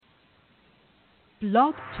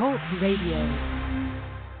Blog Talk Radio.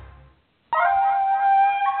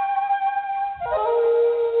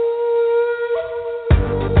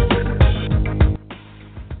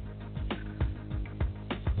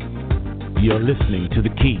 You're listening to the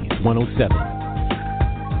Keys 107,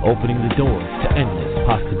 opening the doors to endless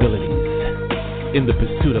possibilities in the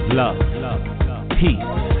pursuit of love, peace,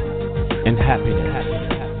 and happiness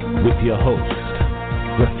with your hosts,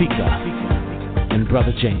 Rafika and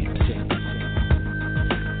Brother James.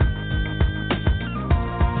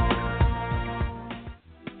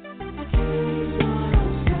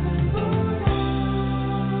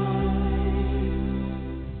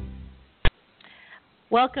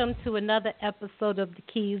 Welcome to another episode of the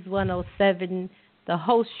Keys 107, the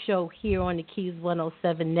host show here on the Keys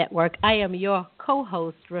 107 network. I am your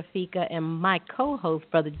co-host, Rafika, and my co-host,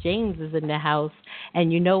 Brother James, is in the house.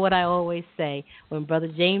 And you know what I always say, when Brother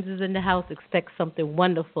James is in the house, expect something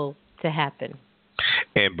wonderful to happen.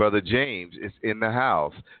 And Brother James is in the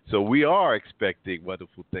house. So we are expecting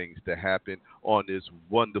wonderful things to happen on this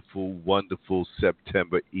wonderful, wonderful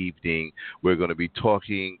September evening. We're going to be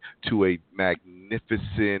talking to a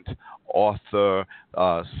magnificent author,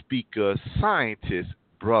 speaker, scientist,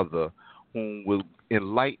 brother, whom will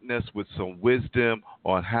enlighten us with some wisdom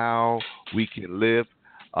on how we can live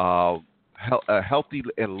healthy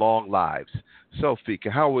and long lives. So,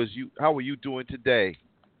 Fika, how are you doing today?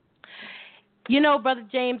 You know, Brother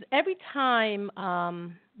James, every time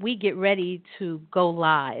we get ready to go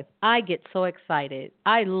live, I get so excited.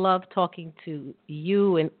 I love talking to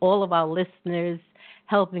you and all of our listeners,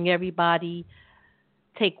 helping everybody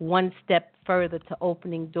take one step further to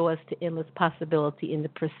opening doors to endless possibility in the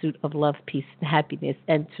pursuit of love, peace, and happiness.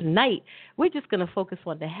 And tonight, we're just going to focus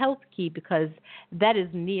on the health key because that is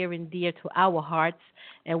near and dear to our hearts.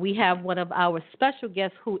 And we have one of our special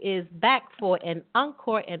guests who is back for an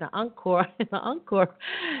encore and an encore and an encore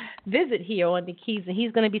visit here on the Keys. And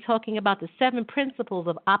he's going to be talking about the 7 principles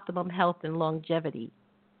of optimum health and longevity.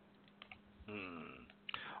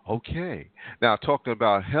 Okay. Now, talking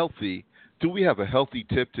about healthy, do we have a healthy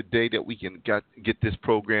tip today that we can get this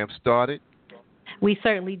program started? We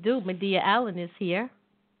certainly do. Medea Allen is here.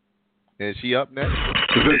 Is she up next?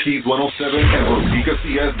 The Keys 107 and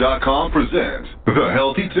RafikaCS.com present the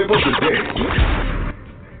healthy tip of the day.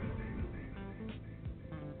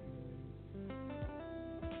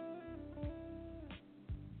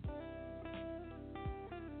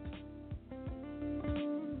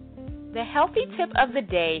 The healthy tip of the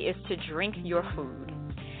day is to drink your food.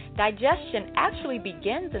 Digestion actually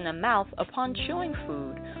begins in the mouth upon chewing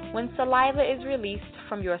food when saliva is released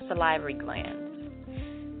from your salivary glands.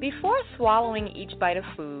 Before swallowing each bite of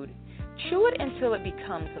food, chew it until it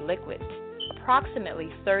becomes liquid, approximately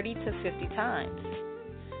 30 to 50 times.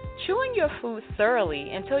 Chewing your food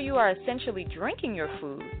thoroughly until you are essentially drinking your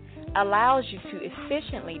food allows you to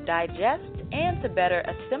efficiently digest and to better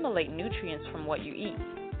assimilate nutrients from what you eat.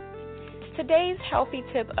 Today's healthy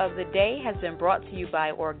tip of the day has been brought to you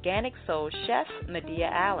by Organic Soul Chef Medea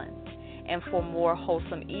Allen. And for more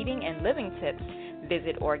wholesome eating and living tips,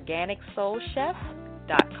 visit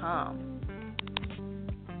OrganicSoulChef.com.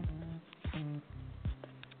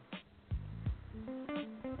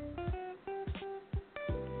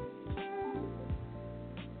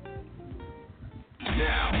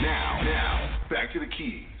 Now, back to the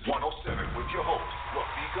Keys 107 with your hosts,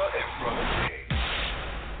 Rafika and Brother James.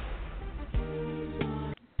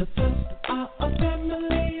 The first are a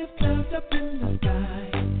family of clouds up in the sky,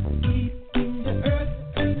 keeping the earth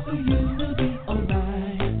clean so you will be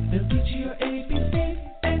alright. They'll teach you your ABC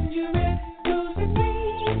and your red, blues, and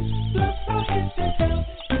greens. Fluff our heads and help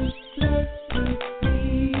you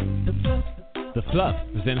learn to read. The Fluff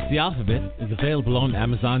Presents the Alphabet is available on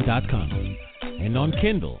Amazon.com and on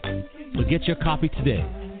Kindle. So get your copy today.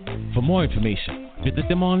 For more information, visit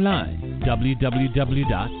them online,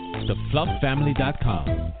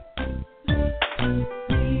 www.thefluffamily.com.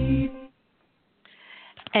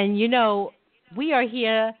 And, you know, we are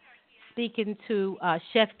here speaking to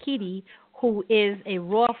Chef Kitty, who is a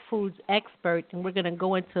raw foods expert, and we're going to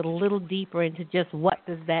go into a little deeper into just what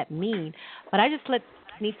does that mean. But I just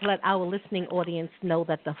need to let our listening audience know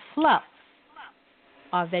that the Fluff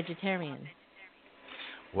are vegetarian.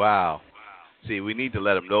 Wow. See, we need to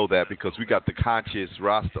let them know that because we got the conscious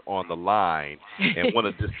roster on the line and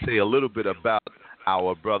want to just say a little bit about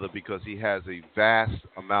our brother because he has a vast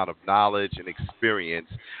amount of knowledge and experience.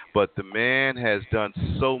 But the man has done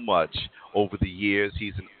so much over the years.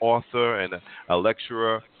 He's an author and a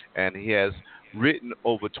lecturer, and he has written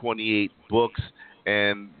over 28 books.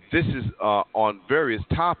 And this is on various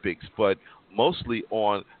topics, but mostly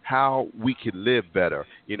on how we can live better,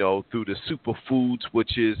 through the superfoods,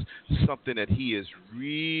 which is something that he has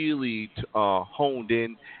really honed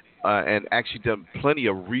in and actually done plenty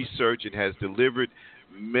of research and has delivered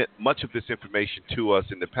much of this information to us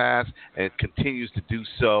in the past and continues to do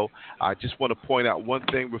so. I just want to point out one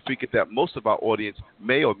thing, Rafika, that most of our audience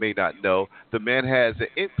may or may not know. The man has an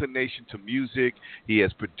inclination to music. He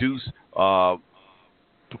has produced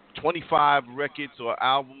 25 records or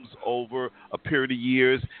albums over a period of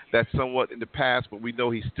years. That's somewhat in the past, but we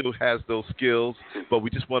know he still has those skills. But we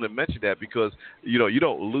just want to mention that because, you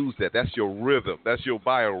don't lose that. That's your rhythm. That's your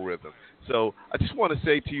biorhythm. So I just want to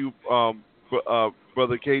say to you,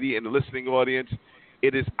 Brother Katie and the listening audience,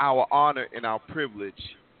 it is our honor and our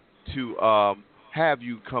privilege to have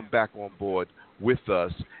you come back on board with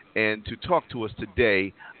us and to talk to us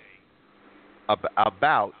today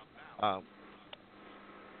about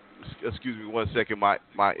excuse me one second, my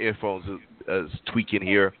earphones is tweaking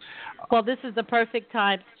here. Well, this is the perfect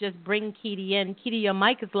time to just bring Keedy in. Keedy, your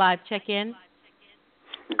mic is live. Check in.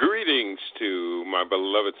 Greetings to my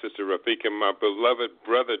beloved sister Rafika and my beloved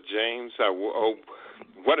brother James.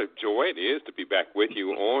 What a joy it is to be back with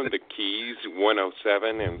you on the Keys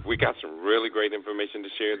 107, and we got some really great information to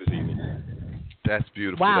share this evening. That's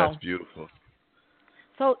beautiful. Wow. That's beautiful.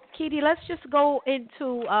 So, Keedy, let's just go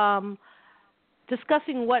into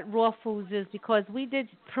discussing what raw foods is, because we did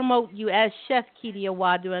promote you as Chef Keedy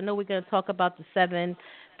Awadu. I know we're going to talk about the 7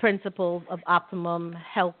 principles of optimum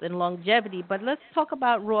health and longevity, but let's talk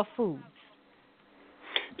about raw foods.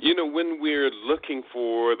 When we're looking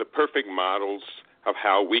for the perfect models of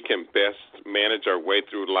how we can best manage our way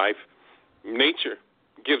through life, nature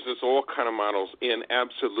gives us all kind of models in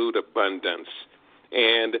absolute abundance.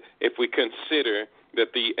 And if we consider that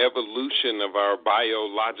the evolution of our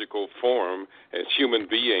biological form as human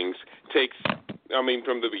beings takes,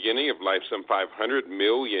 from the beginning of life, some 500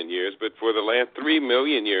 million years, but for the last 3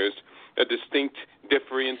 million years, a distinct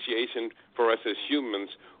differentiation for us as humans,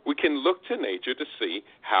 we can look to nature to see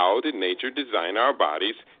how did nature design our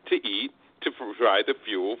bodies to eat, to provide the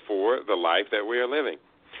fuel for the life that we are living.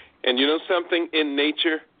 And something in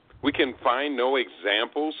nature, we can find no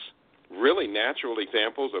examples, really natural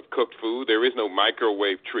examples of cooked food. There is no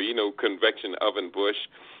microwave tree, no convection oven bush.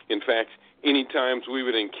 In fact, any times we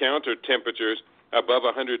would encounter temperatures above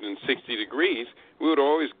 160 degrees, we would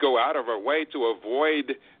always go out of our way to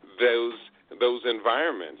avoid those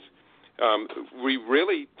environments. We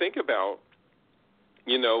really think about,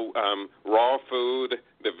 raw food,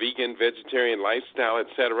 the vegan, vegetarian lifestyle,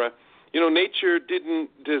 etc. Nature didn't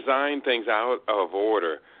design things out of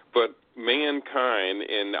order, but mankind,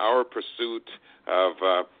 in our pursuit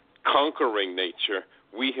of conquering nature,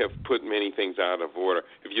 we have put many things out of order.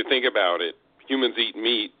 If you think about it, humans eat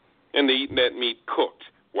meat, and they eat that meat cooked.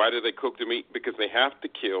 Why do they cook the meat? Because they have to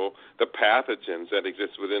kill the pathogens that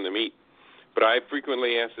exist within the meat. But I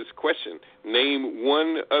frequently ask this question: name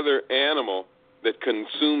one other animal that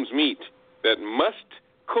consumes meat that must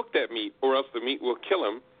cook that meat, or else the meat will kill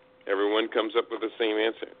him. Everyone comes up with the same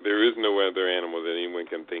answer. There is no other animal that anyone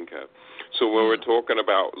can think of. So when we're talking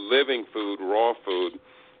about living food, raw food,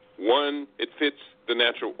 1, it fits the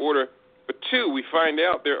natural order, but 2, we find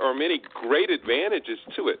out there are many great advantages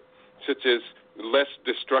to it, such as less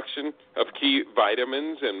destruction of key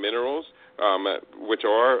vitamins and minerals, which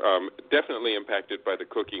are definitely impacted by the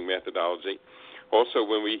cooking methodology. Also,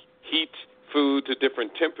 when we heat food to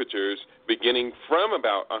different temperatures, beginning from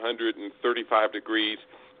about 135 degrees,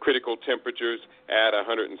 critical temperatures at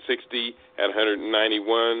 160, at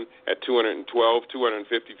 191, at 212,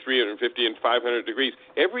 250, 350, and 500 degrees.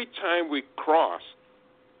 Every time we cross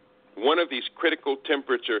one of these critical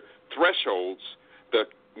temperature thresholds, the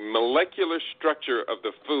molecular structure of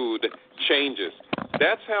the food changes.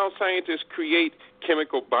 That's how scientists create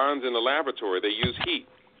chemical bonds in the laboratory. They use heat.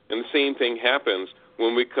 And the same thing happens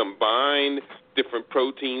when we combine different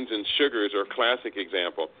proteins and sugars, or classic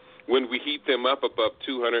example. When we heat them up above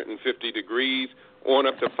 250 degrees, on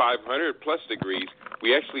up to 500 plus degrees,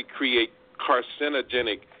 we actually create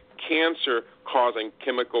carcinogenic, cancer-causing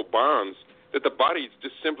chemical bonds that the body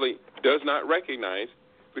just simply does not recognize,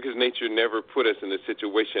 because nature never put us in a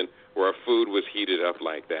situation where our food was heated up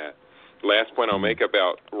like that. Last point I'll make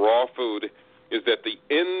about raw food is that the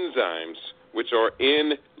enzymes, which are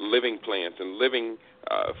in living plants and living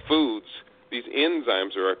foods, these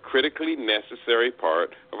enzymes are a critically necessary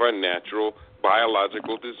part of our natural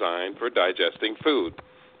biological design for digesting food.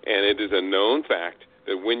 And it is a known fact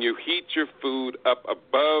that when you heat your food up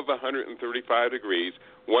above 135 degrees,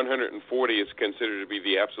 140 is considered to be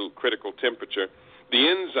the absolute critical temperature, the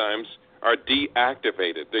enzymes are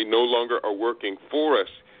deactivated. They no longer are working for us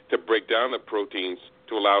to break down the proteins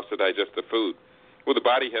to allow us to digest the food. Well, the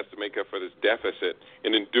body has to make up for this deficit,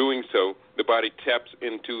 and in doing so, the body taps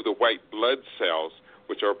into the white blood cells,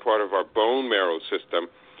 which are part of our bone marrow system,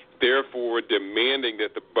 therefore demanding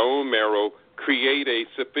that the bone marrow create a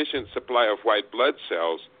sufficient supply of white blood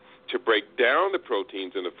cells to break down the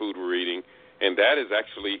proteins in the food we're eating, and that is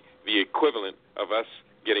actually the equivalent of us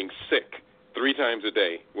getting sick 3 times a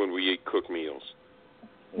day when we eat cooked meals.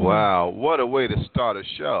 Wow, what a way to start a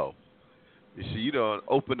show. You see, you don't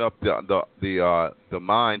open up the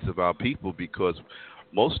minds of our people, because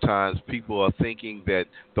most times people are thinking that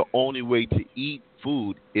the only way to eat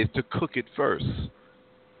food is to cook it first.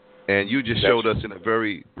 And you just showed us in a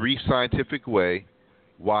very brief scientific way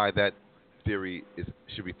why that theory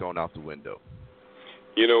should be thrown out the window.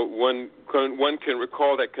 You know, one can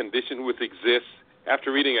recall that condition which exists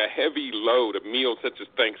after eating a heavy load of meals such as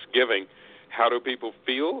Thanksgiving. How do people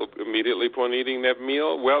feel immediately upon eating that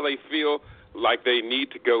meal? Well, they feel like they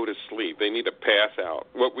need to go to sleep. They need to pass out,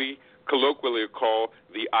 what we colloquially call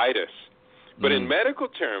the itis. But in medical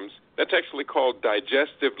terms, that's actually called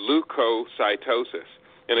digestive leukocytosis.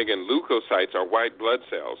 And again, leukocytes are white blood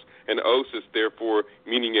cells, and osis, therefore,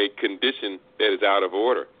 meaning a condition that is out of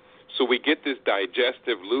order. So we get this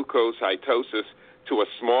digestive leukocytosis to a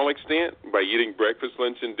small extent by eating breakfast,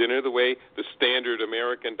 lunch, and dinner the way the standard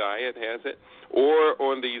American diet has it, or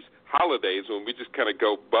on these holidays when we just kind of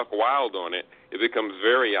go buck wild on it, it becomes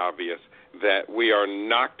very obvious that we are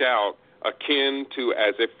knocked out akin to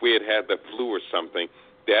as if we had had the flu or something.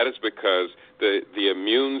 That is because the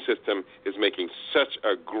immune system is making such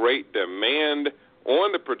a great demand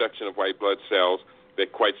on the production of white blood cells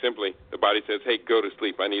that quite simply the body says, hey, go to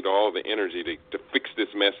sleep. I need all the energy to fix this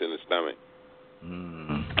mess in the stomach.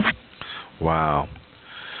 Wow.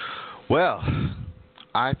 Well,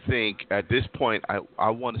 I think at this point I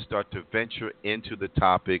want to start to venture into the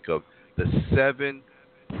topic of the 7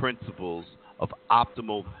 principles of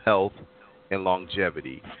optimal health and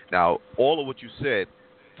longevity. Now, all of what you said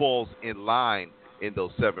falls in line in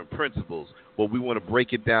those 7 principles, but we want to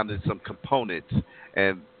break it down into some components.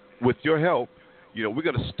 And with your help, you know, we're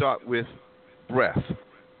going to start with breath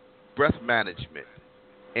management,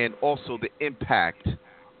 and also the impact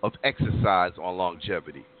of exercise on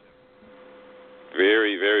longevity.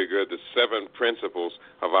 Very, very good. The 7 principles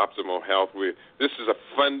of optimal health. This is a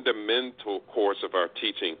fundamental course of our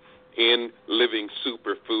teaching in living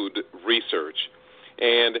superfood research.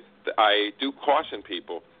 And I do caution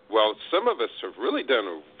people, well, some of us have really done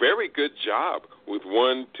a very good job with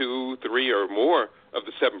 1, 2, 3, or more of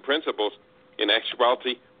the 7 principles. In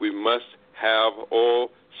actuality, we must have all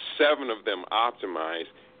 7 of them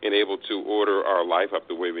optimized and able to order our life up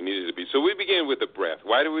the way we need it to be. So we begin with the breath.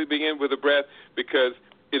 Why do we begin with the breath? Because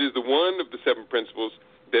it is the one of the 7 principles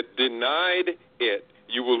that denied it,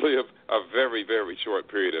 you will live a very, very short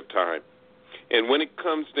period of time. And when it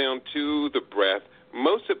comes down to the breath,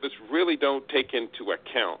 most of us really don't take into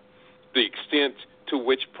account the extent to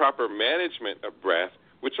which proper management of breath,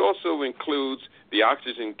 which also includes the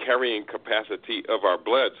oxygen carrying capacity of our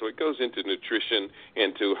blood, so it goes into nutrition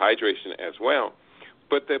and to hydration as well.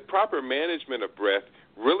 But the proper management of breath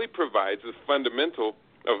really provides the fundamental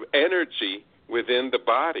of energy within the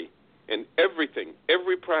body. And everything,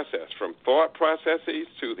 every process, from thought processes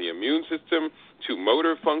to the immune system to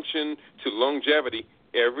motor function to longevity,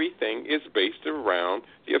 everything is based around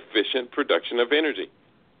the efficient production of energy.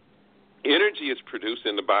 Energy is produced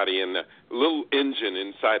in the body in a little engine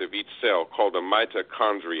inside of each cell called the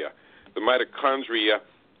mitochondria. The mitochondria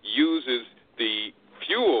uses the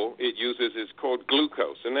fuel it uses is called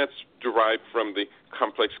glucose, and that's derived from the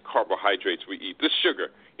complex carbohydrates we eat. The sugar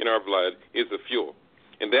in our blood is the fuel.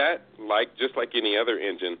 And that, just like any other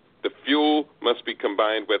engine, the fuel must be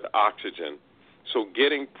combined with oxygen. So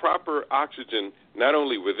getting proper oxygen not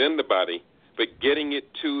only within the body, but getting it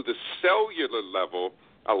to the cellular level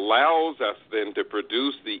allows us then to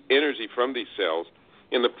produce the energy from these cells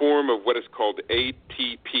in the form of what is called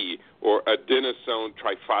ATP, or adenosine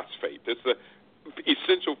triphosphate. It's the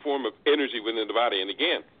essential form of energy within the body. And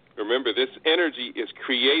again, remember, this energy is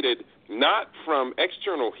created not from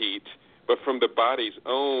external heat, but from the body's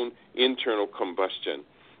own internal combustion.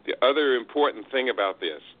 The other important thing about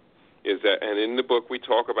this is that, and in the book we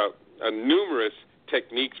talk about numerous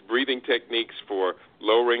techniques, breathing techniques for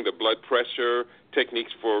lowering the blood pressure,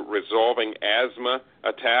 techniques for resolving asthma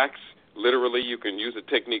attacks. Literally, you can use a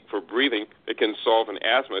technique for breathing that can solve an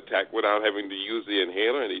asthma attack without having to use the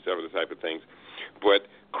inhaler and these other type of things. But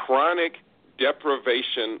chronic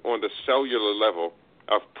deprivation on the cellular level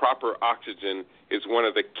of proper oxygen is one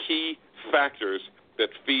of the key factors that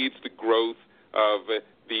feeds the growth of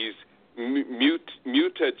these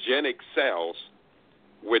mutagenic cells,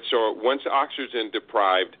 which are once oxygen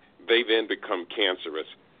deprived, they then become cancerous.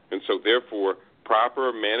 And so, therefore,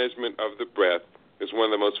 proper management of the breath is one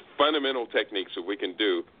of the most fundamental techniques that we can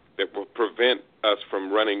do that will prevent us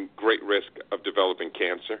from running great risk of developing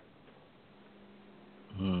cancer.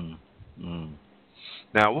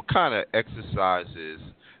 Now, what kind of exercises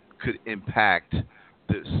could impact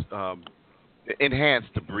this, enhance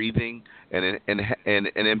the breathing and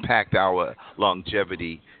impact our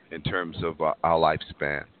longevity in terms of our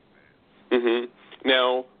lifespan?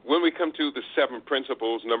 Now, when we come to the 7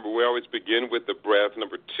 principles, we always begin with the breath.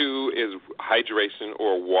 Number 2 is hydration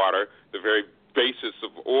or water. The very basis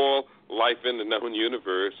of all life in the known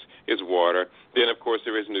universe is water. Then, of course,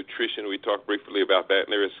 there is nutrition. We talked briefly about that,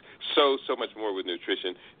 and there is so much more with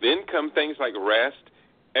nutrition. Then come things like rest,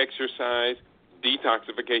 exercise,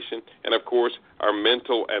 detoxification, and, of course, our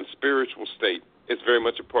mental and spiritual state is very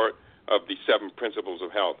much a part of the 7 principles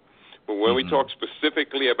of health. But when we talk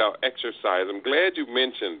specifically about exercise, I'm glad you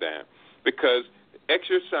mentioned that, because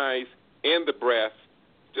exercise and the breath,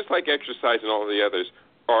 just like exercise and all the others,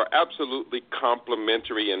 are absolutely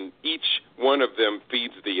complementary, and each one of them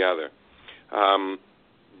feeds the other.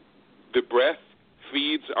 The breath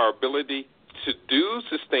feeds our ability to do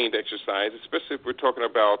sustained exercise, especially if we're talking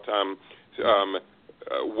about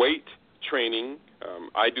weight training.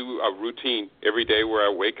 I do a routine every day where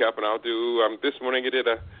I wake up and I'll do, this morning I did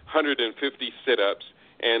 150 sit-ups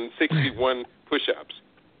and 61 push-ups.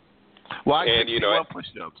 Why 61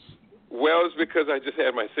 push-ups? Well, it's because I just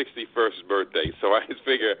had my 61st birthday, so I just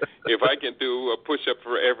figure if I can do a push-up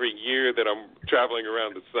for every year that I'm traveling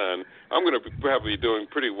around the sun, I'm going to be probably doing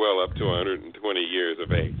pretty well up to 120 years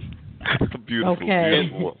of age. Beautiful. Okay.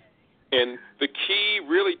 Beautiful. And the key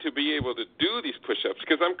really to be able to do these push-ups,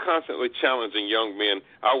 because I'm constantly challenging young men,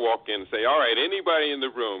 I'll walk in and say, all right, anybody in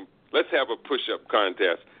the room, let's have a push-up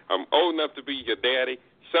contest. I'm old enough to be your daddy.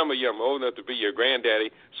 Some of you, I'm old enough to be your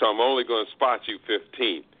granddaddy, so I'm only going to spot you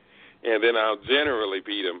 15. And then I'll generally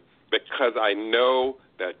beat them because I know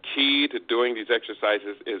the key to doing these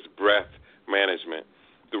exercises is breath management.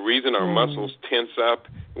 The reason our muscles tense up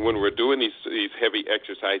when we're doing these heavy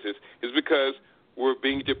exercises is because we're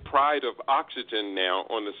being deprived of oxygen now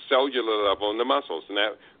on the cellular level in the muscles, and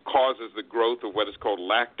that causes the growth of what is called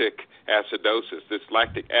lactic acidosis. This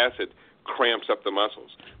lactic acid cramps up the muscles.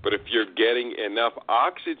 But if you're getting enough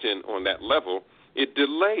oxygen on that level, it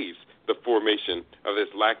delays the formation of this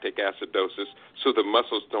lactic acidosis so the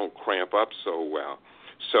muscles don't cramp up so well.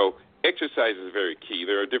 So exercise is very key.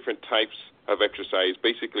 There are different types of exercise,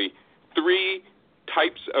 basically 3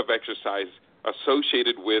 types of exercise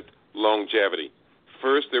associated with longevity.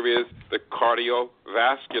 First, there is the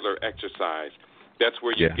cardiovascular exercise. That's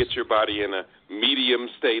where you get your body in a medium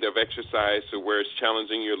state of exercise, so where it's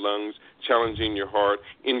challenging your lungs, challenging your heart,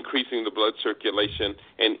 increasing the blood circulation,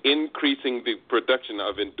 and increasing the production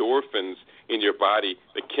of endorphins in your body,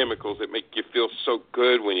 the chemicals that make you feel so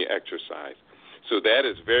good when you exercise. So that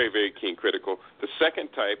is very, very key and critical. The second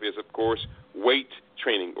type is, of course, weight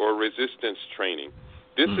training or resistance training.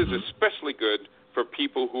 This is especially good for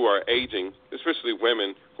people who are aging, especially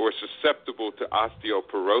women who are susceptible to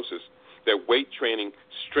osteoporosis. That weight training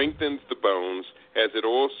strengthens the bones as it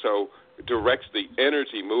also directs the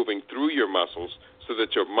energy moving through your muscles so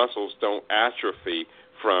that your muscles don't atrophy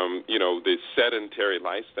from, the sedentary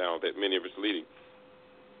lifestyle that many of us are leading.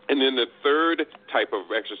 And then the third type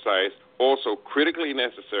of exercise, also critically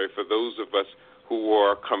necessary for those of us who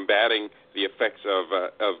are combating the effects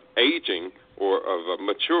of aging or of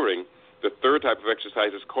maturing, the third type of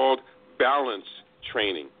exercise is called balance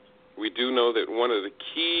training. We do know that one of the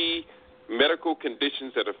key medical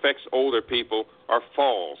conditions that affects older people are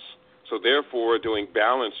falls. So therefore, doing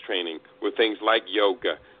balance training with things like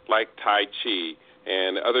yoga, like Tai Chi,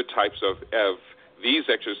 and other types of these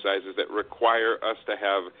exercises that require us to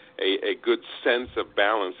have a good sense of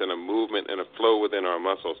balance and a movement and a flow within our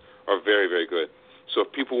muscles are very, very good. So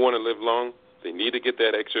if people want to live long, they need to get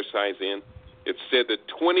that exercise in. It's said that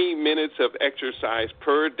 20 minutes of exercise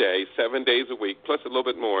per day, 7 days a week, plus a little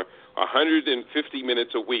bit more, 150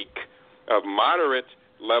 minutes a week of moderate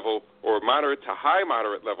level or moderate to high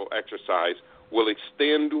moderate level exercise will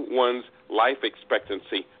extend one's life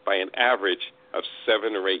expectancy by an average of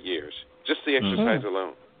 7 or 8 years. Just the exercise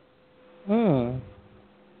alone.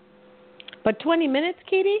 But 20 minutes,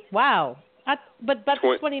 Keely? Wow. But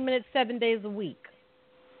 20 minutes 7 days a week.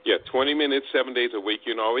 Yeah, 20 minutes, 7 days a week.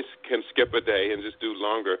 You always can skip a day and just do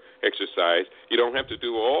longer exercise. You don't have to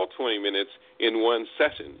do all 20 minutes in one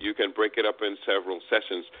session. You can break it up in several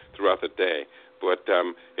sessions throughout the day. But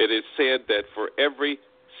it is said that for every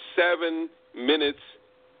 7 minutes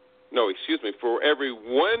for every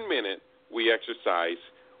 1 minute we exercise,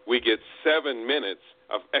 we get 7 minutes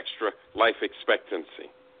of extra life expectancy.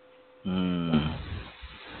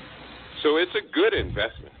 So it's a good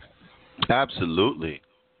investment. Absolutely.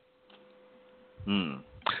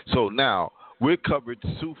 So now we've covered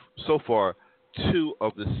so far 2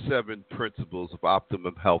 of the 7 principles of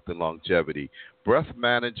optimum health and longevity: breath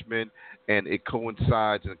management, and it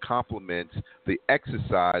coincides and complements the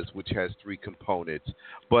exercise, which has 3 components.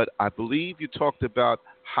 But I believe you talked about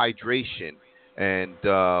hydration and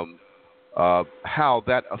how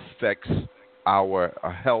that affects our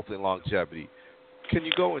health and longevity. Can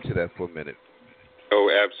you go into that for a minute? Oh,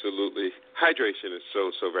 absolutely. Hydration is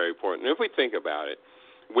so very important. If we think about it,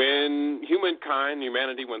 when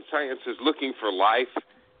humanity, when science is looking for life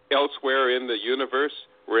elsewhere in the universe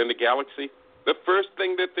or in the galaxy, the first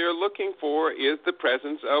thing that they're looking for is the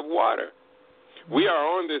presence of water. We are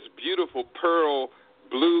on this beautiful pearl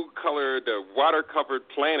blue-colored, water-covered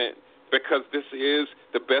planet because this is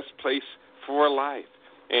the best place for life.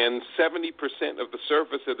 And 70% of the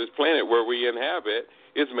surface of this planet where we inhabit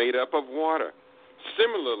is made up of water.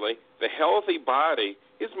 Similarly, the healthy body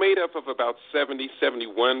is made up of about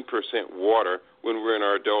 70-71% water when we're in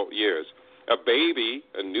our adult years. A baby,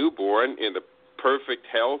 a newborn, in the perfect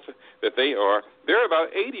health that they are, they're about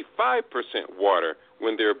 85% water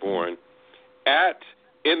when they're born.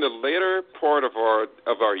 In the later part of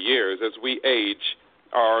our years, as we age,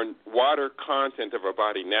 our water content of our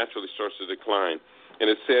body naturally starts to decline. And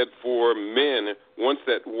it's said for men, once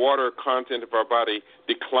that water content of our body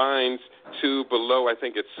declines to below, I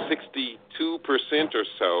think it's 62% or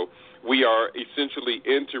so, we are essentially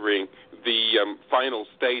entering the final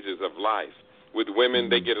stages of life. With women,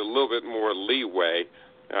 they get a little bit more leeway,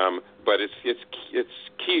 but it's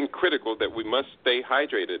key and critical that we must stay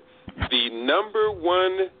hydrated. The number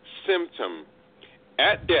 1 symptom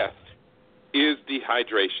at death is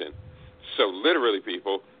dehydration. So literally,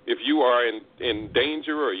 people, if you are in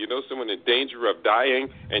danger or you know someone in danger of dying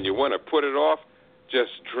and you want to put it off,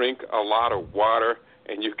 just drink a lot of water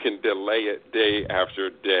and you can delay it day after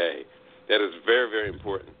day. That is very, very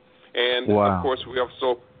important. And, of course, we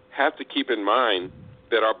also have to keep in mind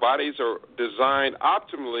that our bodies are designed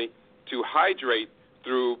optimally to hydrate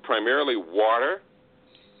through primarily water,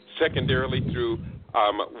 secondarily through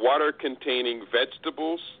water-containing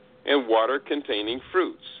vegetables and water-containing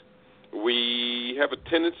fruits. We have a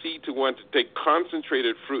tendency to want to take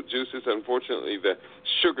concentrated fruit juices. Unfortunately, the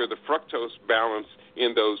sugar, the fructose balance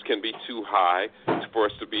in those can be too high for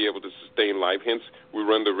us to be able to sustain life. Hence, we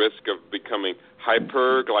run the risk of becoming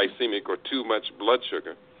hyperglycemic or too much blood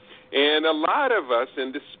sugar. And a lot of us,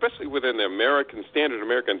 and especially within the standard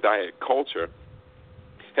American diet culture,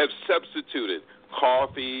 have substituted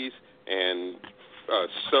coffees and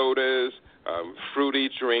sodas, fruity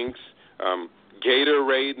drinks,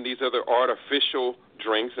 Gatorade and these other artificial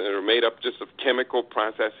drinks that are made up just of chemical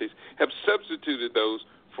processes, have substituted those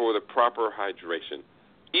for the proper hydration.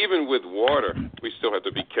 Even with water, we still have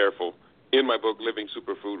to be careful. In my book, Living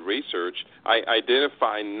Superfood Research, I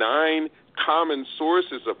identify 9 common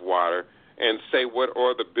sources of water and say what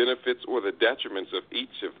are the benefits or the detriments of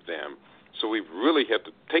each of them. So we really have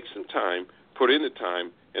to take some time, put in the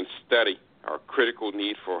time, and study our critical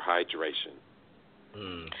need for hydration.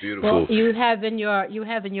 Beautiful. Well, you have in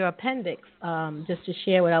your appendix, just to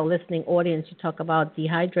share with our listening audience, you talk about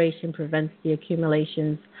dehydration prevents the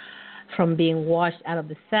accumulations from being washed out of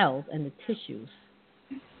the cells and the tissues.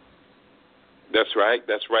 That's right.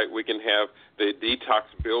 We can have the detox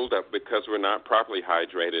buildup because we're not properly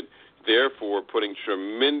hydrated, therefore putting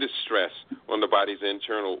tremendous stress on the body's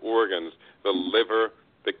internal organs, the liver,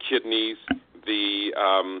 the kidneys,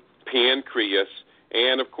 the pancreas,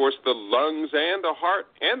 and, of course, the lungs and the heart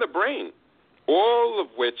and the brain, all of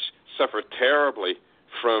which suffer terribly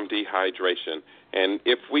from dehydration. And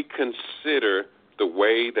if we consider the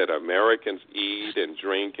way that Americans eat and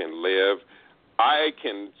drink and live, I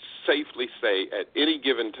can safely say at any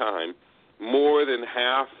given time, more than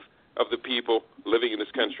half of the people living in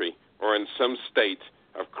this country are in some state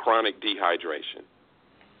of chronic dehydration.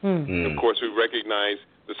 Of course, we recognize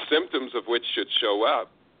the symptoms of which should show up.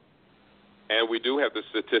 And we do have the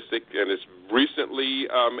statistic, and it's recently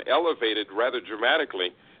elevated rather dramatically,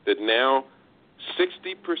 that now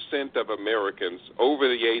 60% of Americans over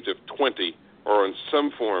the age of 20 are on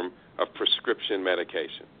some form of prescription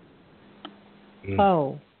medication.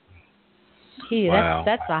 Oh. Gee, Wow.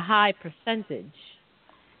 that's a high percentage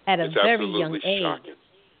at a very young age. Shocking.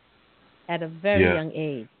 At a very young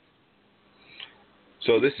age.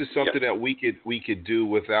 So this is something that we could do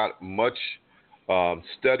without much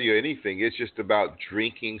study or anything. It's just about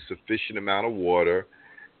drinking sufficient amount of water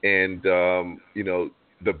and the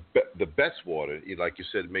best water, like you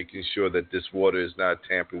said, making sure that this water is not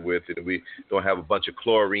tampered with, and we don't have a bunch of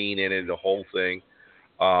chlorine in it, the whole thing.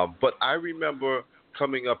 But I remember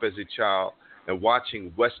coming up as a child and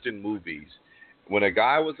watching Western movies. When a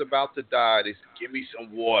guy was about to die, they said, "Give me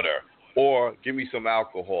some water," or "Give me some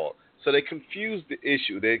alcohol." So they confused the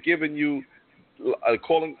issue. They're giving you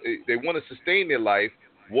they want to sustain their life.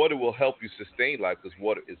 Water will help you sustain life because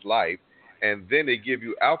water is life. And then they give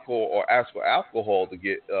you alcohol or ask for alcohol to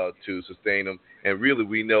get to sustain them. And really,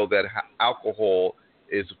 we know that alcohol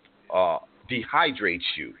is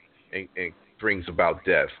dehydrates you and brings about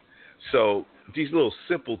death. So these little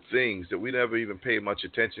simple things that we never even pay much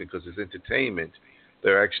attention because it's entertainment,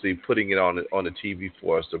 they're actually putting it on the TV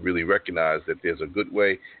for us to really recognize that there's a good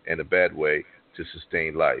way and a bad way to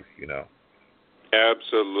sustain life,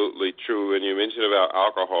 Absolutely true. And you mentioned about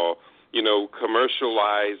alcohol,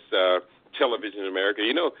 commercialized television in America.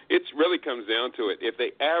 It really comes down to it. If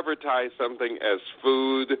they advertise something as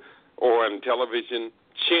food or on television,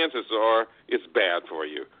 chances are it's bad for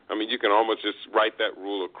you. I mean, you can almost just write that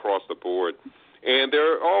rule across the board. And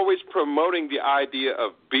they're always promoting the idea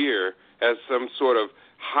of beer as some sort of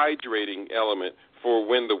hydrating element for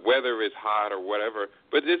when the weather is hot or whatever.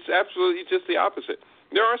 But it's absolutely just the opposite.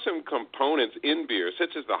 There are some components in beer,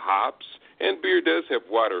 such as the hops, and beer does have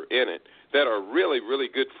water in it, that are really, really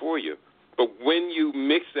good for you. But when you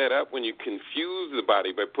mix that up, when you confuse the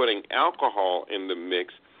body by putting alcohol in the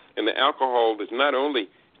mix, and the alcohol is not only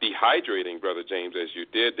dehydrating, Brother James, as you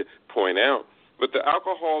did point out, but the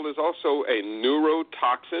alcohol is also a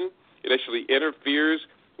neurotoxin. It actually interferes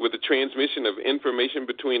with the transmission of information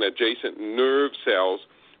between adjacent nerve cells,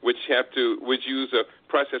 which use a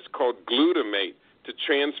process called glutamate to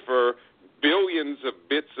transfer billions of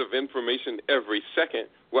bits of information every second.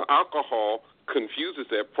 Well, alcohol confuses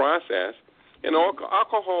that process, and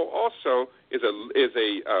alcohol also is a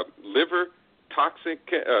liver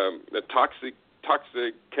toxicant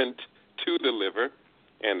to the liver.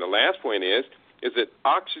 And the last point is that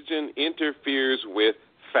oxygen interferes with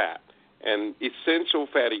fat, and essential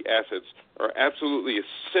fatty acids are absolutely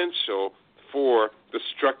essential for the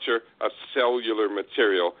structure of cellular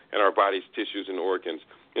material in our body's tissues and organs.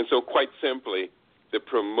 And so, quite simply, the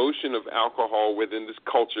promotion of alcohol within this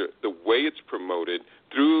culture, the way it's promoted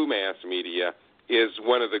through mass media, is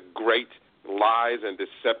one of the great lies and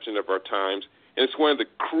deception of our times, and it's one of the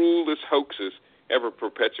cruelest hoaxes ever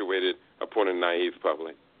perpetuated upon a naive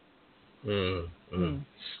public.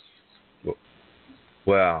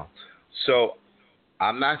 Wow. So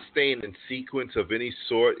I'm not staying in sequence of any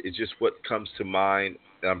sort. It's just what comes to mind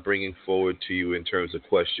that I'm bringing forward to you in terms of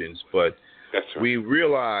questions. But that's right. We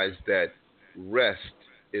realize that rest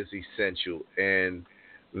is essential, and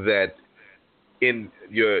that in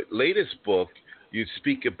your latest book, you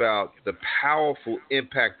speak about the powerful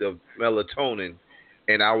impact of melatonin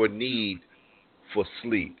and our need for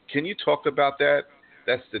sleep. Can you talk about that?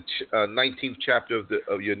 That's the 19th chapter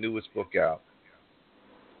of your newest book out.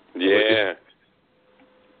 Yeah.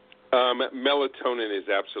 Melatonin is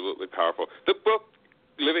absolutely powerful. The book,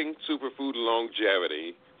 Living Superfood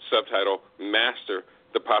Longevity, subtitle, Master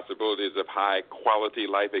the Possibilities of High-Quality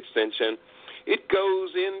Life Extension, it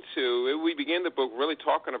goes into, we begin the book really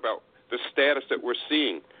talking about the status that we're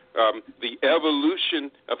seeing, the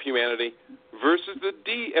evolution of humanity versus the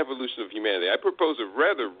de-evolution of humanity. I propose a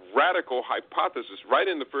rather radical hypothesis right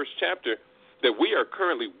in the first chapter that we are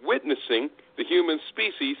currently witnessing the human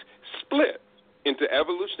species split into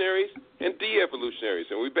evolutionaries and de-evolutionaries,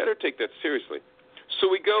 and we better take that seriously. So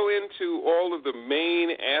we go into all of the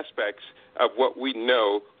main aspects of what we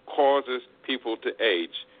know causes people to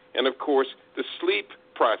age. And, of course, the sleep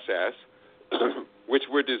process, which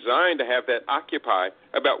we're designed to have that occupy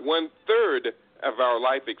about one-third of our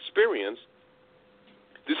life experience,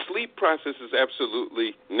 the sleep process is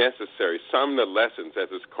absolutely necessary, somnolescence, as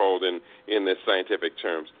it's called in the scientific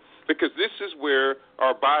terms, because this is where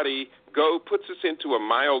our body puts us into a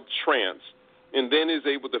mild trance and then is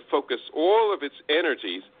able to focus all of its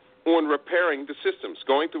energies on repairing the systems,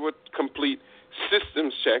 going through a complete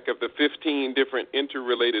systems check of the 15 different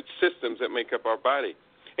interrelated systems that make up our body.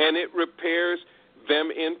 And it repairs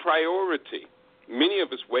them in priority. Many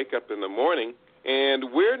of us wake up in the morning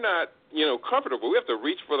and we're not, comfortable. We have to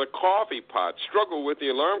reach for the coffee pot, struggle with the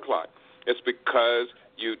alarm clock. It's because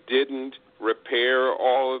you didn't repair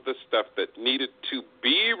all of the stuff that needed to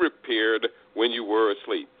be repaired when you were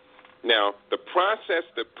asleep. Now, the process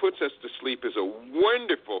that puts us to sleep is a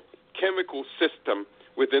wonderful chemical system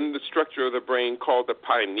within the structure of the brain called the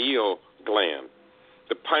pineal gland.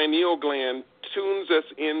 The pineal gland tunes us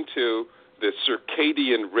into the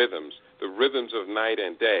circadian rhythms, the rhythms of night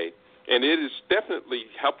and day. And it is definitely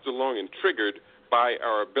helped along and triggered by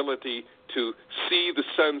our ability to see the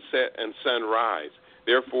sunset and sunrise.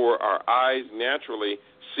 Therefore, our eyes naturally,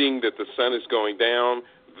 seeing that the sun is going down,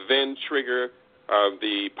 then trigger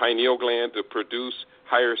the pineal gland to produce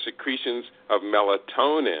higher secretions of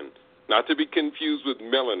melatonin. Not to be confused with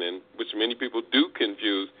melanin, which many people do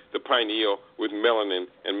confuse the pineal with melanin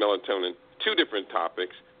and melatonin. Two different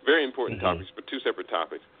topics, very important topics, but two separate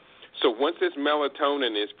topics. So once this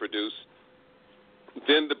melatonin is produced,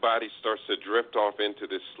 then the body starts to drift off into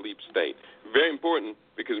this sleep state. Very important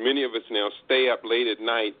because many of us now stay up late at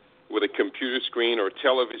night with a computer screen or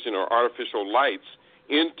television or artificial lights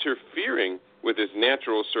interfering with this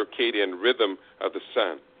natural circadian rhythm of the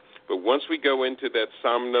sun. But once we go into that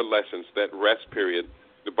somnolescence, that rest period,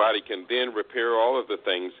 the body can then repair all of the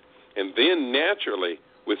things. And then naturally,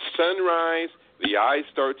 with sunrise, the eyes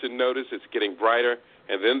start to notice it's getting brighter,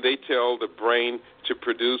 and then they tell the brain to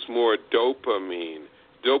produce more dopamine.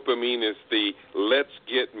 Dopamine is the let's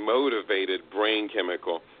get motivated brain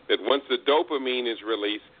chemical, that once the dopamine is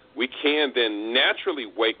released, we can then naturally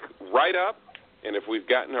wake right up, and if we've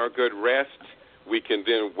gotten our good rest, we can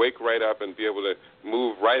then wake right up and be able to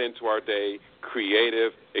move right into our day,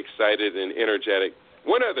 creative, excited, and energetic.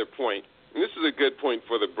 One other point, and this is a good point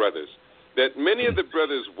for the brothers, that many of the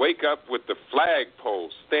brothers wake up with the flagpole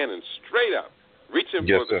standing straight up, reaching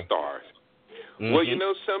for the stars. Well, you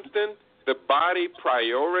know something? The body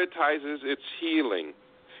prioritizes its healing.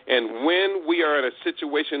 And when we are in a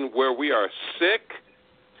situation where we are sick,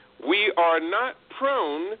 we are not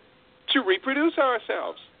prone to reproduce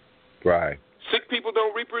ourselves. Right. Sick people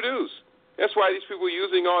don't reproduce. That's why these people are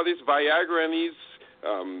using all this Viagra and these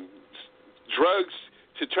drugs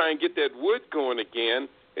to try and get that wood going again.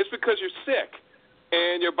 It's because you're sick.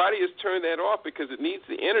 And your body has turned that off because it needs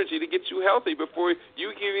the energy to get you healthy before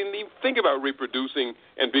you can even think about reproducing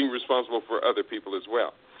and being responsible for other people as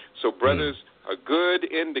well. So, brothers, a good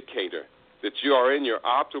indicator that you are in your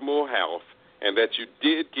optimal health and that you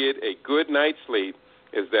did get a good night's sleep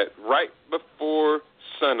is that right before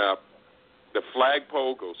sunup, the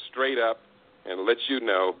flagpole goes straight up and lets you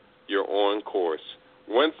know you're on course.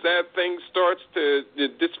 Once that thing starts to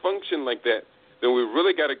dysfunction like that, then we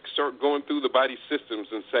really got to start going through the body systems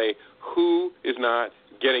and say who is not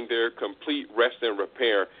getting their complete rest and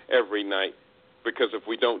repair every night. Because if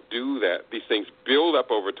we don't do that, these things build up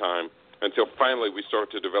over time until finally we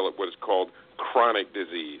start to develop what is called chronic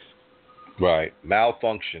disease. Right.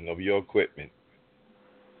 Malfunction of your equipment.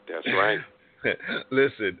 That's right.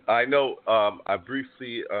 Listen, I know I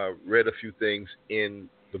briefly read a few things in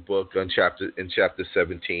the book in chapter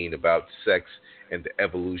 17 about sex and the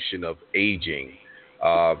evolution of aging.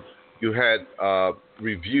 You had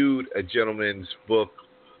reviewed a gentleman's book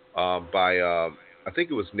by, I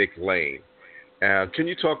think it was Nick Lane. Can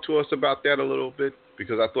you talk to us about that a little bit?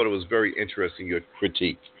 Because I thought it was very interesting, your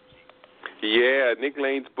critique. Yeah, Nick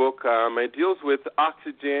Lane's book, it deals with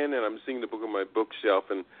oxygen, and I'm seeing the book on my bookshelf,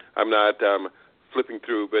 and I'm not flipping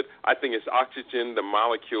through, but I think it's oxygen, the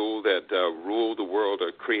molecule that ruled the world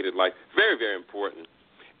or created life. Very, very important.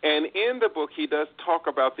 And in the book, he does talk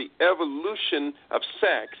about the evolution of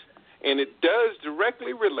sex, and it does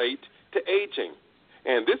directly relate to aging.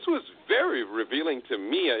 And this was very revealing to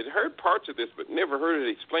me. I'd heard parts of this, but never heard it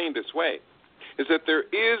explained this way, is that there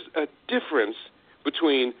is a difference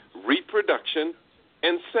between reproduction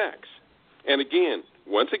and sex. And again,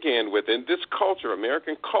 once again, within this culture,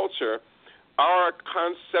 American culture, our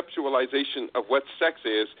conceptualization of what sex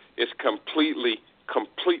is completely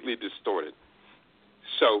distorted.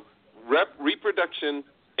 So reproduction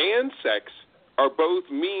and sex are both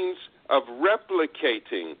means of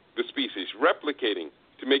replicating the species, replicating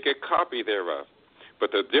to make a copy thereof.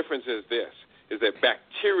 But the difference is this, is that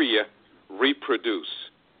bacteria reproduce.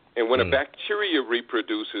 And when a bacteria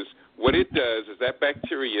reproduces, what it does is that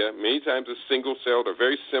bacteria, many times a single-celled or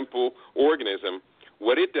very simple organism,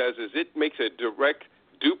 what it does is it makes a direct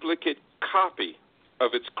duplicate copy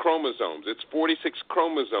of its chromosomes. Its 46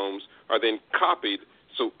 chromosomes are then copied.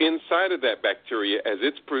 So inside of that bacteria, as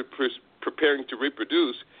it's preparing to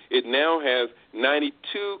reproduce, it now has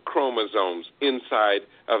 92 chromosomes inside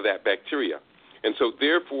of that bacteria. And so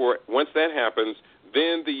therefore, once that happens,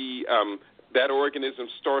 then that organism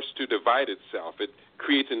starts to divide itself. It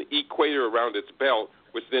creates an equator around its belt,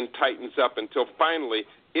 which then tightens up until finally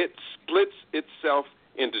it splits itself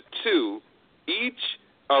into two, each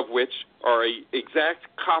of which are an exact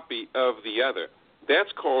copy of the other. That's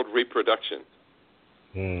called reproduction.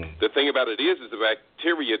 The thing about it is the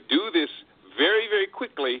bacteria do this very, very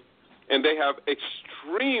quickly, and they have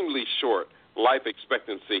extremely short life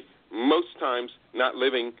expectancy most times not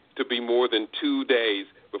living to be more than 2 days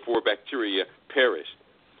before bacteria perish.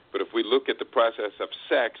 But if we look at the process of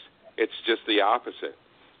sex, it's just the opposite.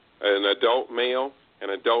 An adult male, an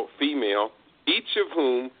adult female, each of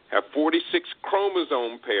whom have 46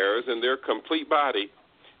 chromosome pairs in their complete body,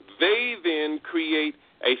 they then create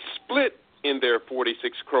a split in their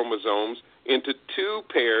 46 chromosomes into 2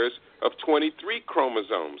 pairs of 23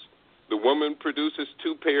 chromosomes. The woman produces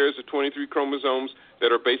 2 pairs of 23 chromosomes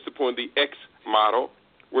that are based upon the X model,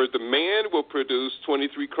 whereas the man will produce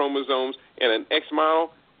 23 chromosomes in an X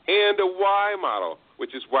model and a Y model,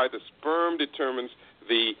 which is why the sperm determines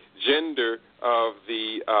the gender of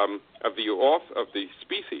the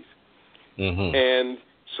species. Mm-hmm. And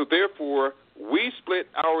so therefore, we split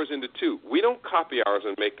ours into 2. We don't copy ours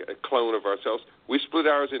and make a clone of ourselves. We split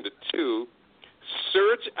ours into 2,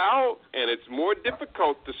 search out, and it's more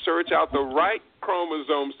difficult to search out the right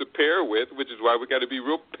chromosomes to pair with, which is why we got to be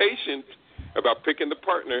real patient about picking the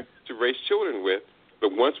partner to raise children with.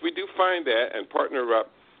 But once we do find that and partner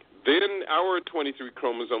up, then our 23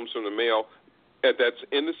 chromosomes from the male that's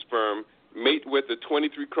in the sperm mate with the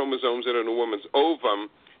 23 chromosomes that are in a woman's ovum,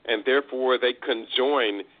 and therefore they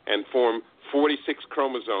conjoin and form 46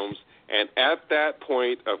 chromosomes. And at that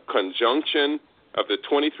point of conjunction of the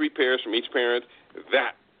 23 pairs from each parent,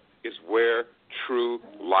 that is where true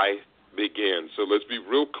life begins. So let's be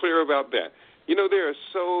real clear about that. You know, there are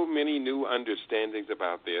so many new understandings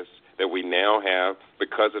about this that we now have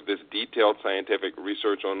because of this detailed scientific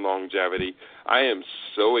research on longevity. I am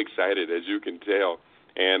so excited, as you can tell,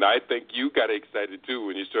 and I think you got excited too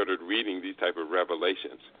when you started reading these type of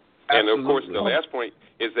revelations. Absolutely. And of course, the last point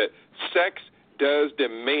is that sex does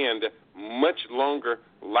demand much longer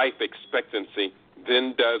life expectancy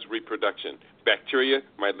than does reproduction. Bacteria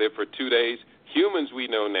might live for 2 days. Humans, we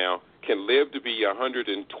know now, can live to be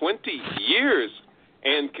 120 years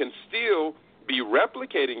and can still be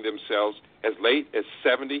replicating themselves as late as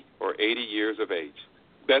 70 or 80 years of age.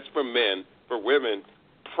 That's for men. For women,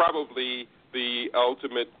 probably the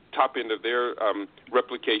ultimate top end of their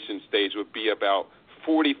replication stage would be about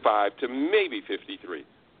 45 to maybe 53.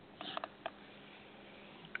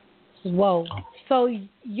 Whoa. So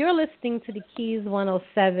you're listening to the Keys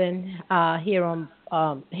 107 here on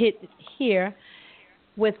here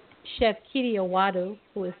with Chef Kitty Owadu,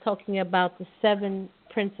 who is talking about the 7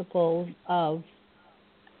 principles of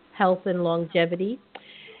health and longevity.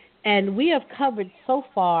 And we have covered so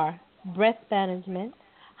far breath management,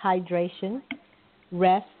 hydration,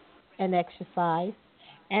 rest, and exercise.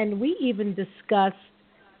 And we even discussed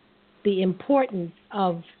the importance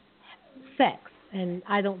of sex. And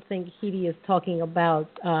I don't think Hidi is talking about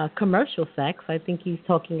commercial sex. I think he's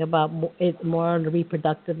talking about it more on the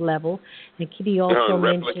reproductive level. And Kitty also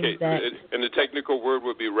mentioned that... And the technical word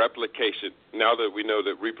would be replication, now that we know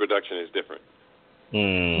that reproduction is different.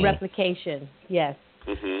 Replication, yes.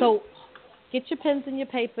 Mm-hmm. So get your pens and your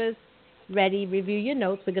papers ready, review your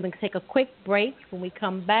notes. We're going to take a quick break. When we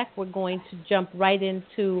come back, we're going to jump right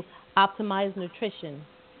into optimized nutrition.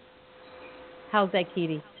 How's that,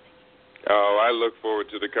 Kitty? Oh, I look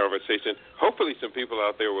forward to the conversation. Hopefully some people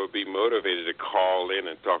out there will be motivated to call in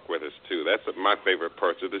and talk with us, too. That's my favorite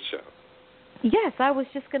parts of the show. Yes, I was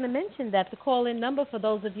just going to mention that. The call-in number for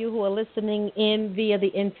those of you who are listening in via the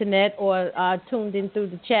Internet or tuned in through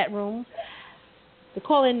the chat room, the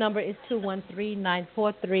call-in number is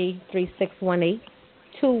 213-943-3618,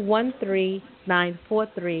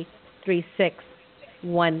 213-943-3618.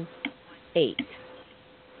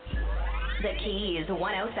 The Keys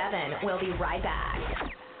 107 will be right back.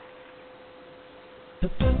 The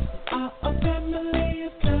first are a family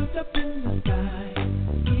of clouds up in the sky,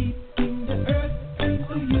 keeping the earth and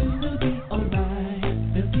so you will be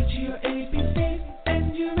alright. They'll teach you your ABCs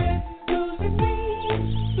and your A's and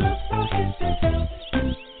B's. Fluff our heads and help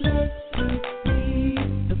you learn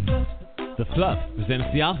to read. The Fluff presents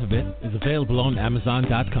the alphabet is available on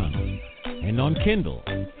Amazon.com and on Kindle.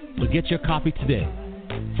 So get your copy today.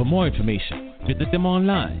 For more information, visit them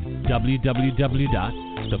online,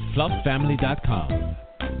 www.thefluffamily.com.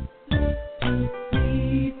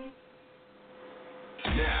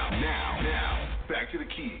 Now, back to the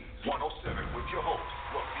Keys 107 with your hosts,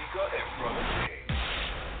 Rafika and Brother James.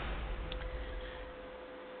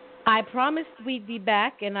 I promised we'd be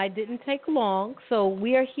back, and I didn't take long. So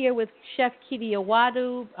we are here with Chef Kitty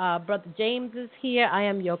Owadu. Brother James is here. I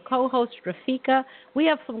am your co-host, Rafika. We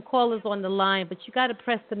have some callers on the line, but you got to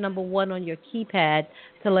press the number 1 on your keypad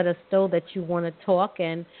to let us know that you want to talk.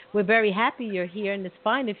 And we're very happy you're here, and it's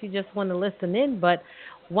fine if you just want to listen in, but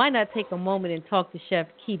why not take a moment and talk to Chef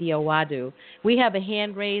Kitty Owadu? We have a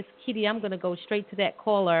hand raised. Kitty, I'm going to go straight to that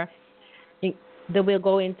caller. Then we'll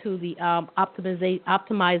go into the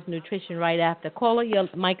optimized nutrition right after. Caller, your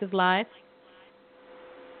mic is live.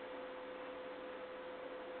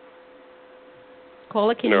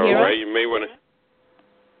 Caller, can you hear us? Ray, you may want to.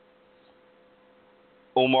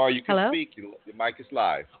 Omar, you can Hello? speak. Your mic is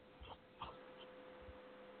live.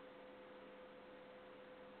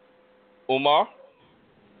 Omar?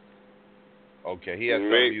 Okay, he has to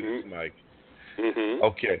mute his mic. Mm-hmm.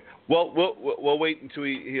 Okay. Well, we'll wait until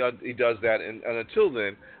he does that, and until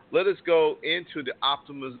then, let us go into the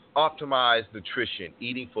optimized nutrition,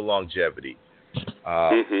 eating for longevity.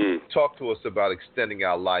 Talk to us about extending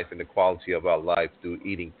our life and the quality of our life through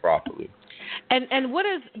eating properly. And what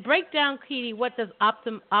is break down, Keely? What does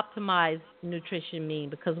optimized nutrition mean?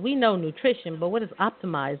 Because we know nutrition, but what does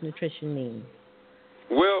optimized nutrition mean?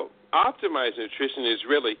 Well, optimized nutrition is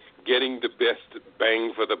really getting the best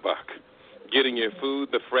bang for the buck. Getting your food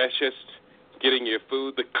the freshest, getting your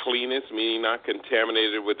food the cleanest, meaning not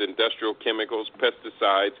contaminated with industrial chemicals,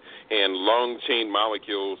 pesticides, and long-chain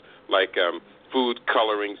molecules like food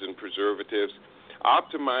colorings and preservatives.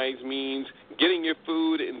 Optimized means getting your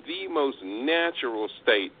food in the most natural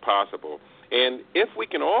state possible. And if we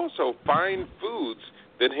can also find foods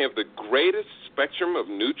that have the greatest spectrum of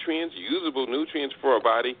nutrients, usable nutrients for our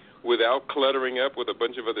body, without cluttering up with a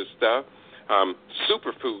bunch of other stuff,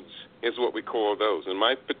 superfoods is what we call those. And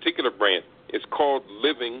my particular brand is called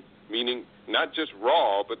Living, meaning not just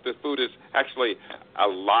raw, but the food is actually a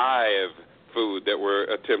live food that we're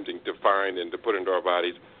attempting to find and to put into our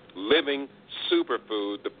bodies. Living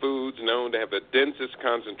superfood, the foods known to have the densest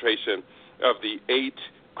concentration of the 8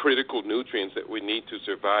 critical nutrients that we need to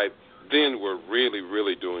survive, then we're really,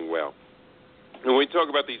 really doing well. And when we talk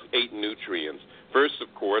about these 8 nutrients, first,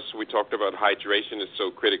 of course, we talked about hydration is so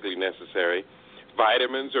critically necessary.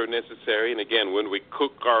 Vitamins are necessary, and again, when we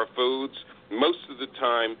cook our foods, most of the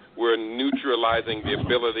time we're neutralizing the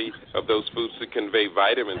ability of those foods to convey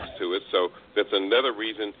vitamins to us, so that's another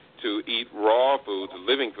reason to eat raw foods,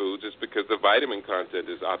 living foods, is because the vitamin content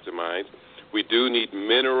is optimized. We do need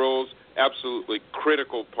minerals, absolutely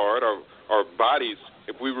critical part. Our bodies,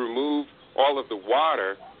 if we remove all of the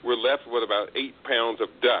water, we're left with about 8 pounds of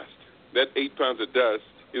dust. That 8 pounds of dust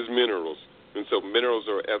is minerals. And so minerals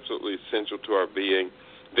are absolutely essential to our being.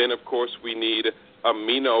 Then, of course, we need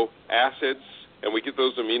amino acids, and we get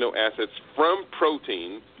those amino acids from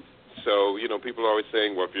protein. So, people are always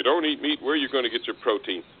saying, well, if you don't eat meat, where are you going to get your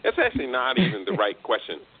protein? That's actually not even the right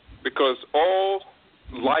question, because all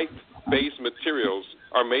life-based materials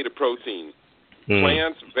are made of protein.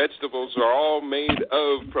 Plants, vegetables are all made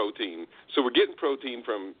of protein. So we're getting protein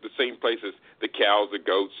from the same places the cows, the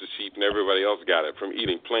goats, the sheep, and everybody else got it from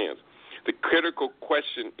eating plants. The critical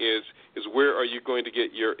question is where are you going to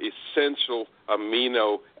get your essential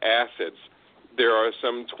amino acids? There are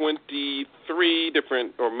some 23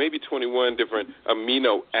 different, or maybe 21 different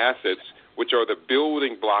amino acids, which are the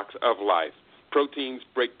building blocks of life. Proteins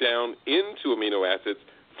break down into amino acids,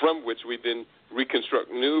 from which we then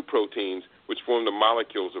reconstruct new proteins, which form the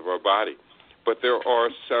molecules of our body. But there are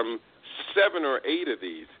some 7 or 8 of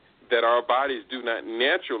these that our bodies do not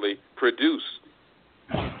naturally produce.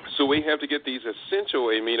 So we have to get these essential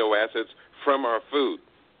amino acids from our food.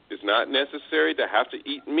 It's not necessary to have to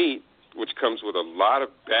eat meat, which comes with a lot of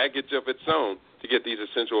baggage of its own, to get these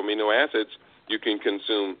essential amino acids. You can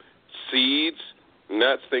consume seeds,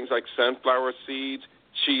 nuts, things like sunflower seeds,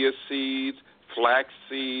 chia seeds, flax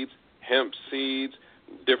seeds, hemp seeds,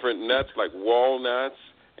 different nuts like walnuts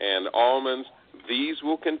and almonds. These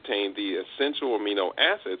will contain the essential amino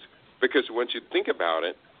acids because once you think about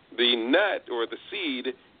it, the nut or the seed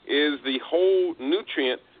is the whole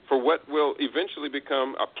nutrient for what will eventually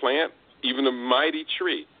become a plant, even a mighty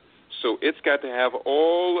tree. So it's got to have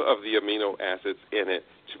all of the amino acids in it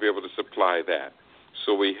to be able to supply that.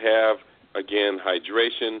 So we have, again,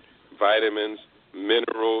 hydration, vitamins,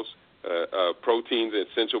 minerals, proteins,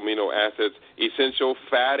 essential amino acids. Essential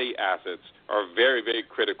fatty acids are very, very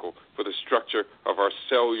critical for the structure of our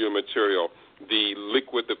cellular material, the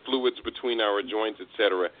liquid, the fluids between our joints,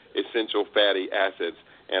 etc., essential fatty acids.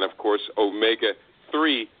 And, of course,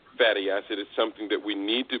 omega-3 fatty acid is something that we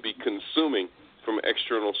need to be consuming from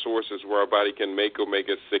external sources where our body can make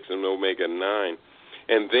omega-6 and omega-9.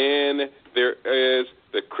 And then there is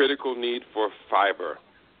the critical need for fiber,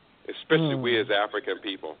 especially we as African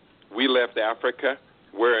people. We left Africa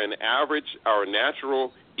where an average, our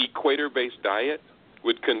natural equator-based diet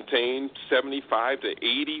would contain 75 to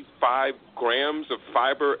 85 grams of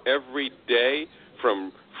fiber every day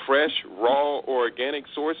from fresh, raw, organic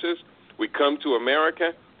sources. We come to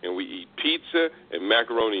America and we eat pizza and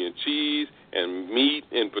macaroni and cheese and meat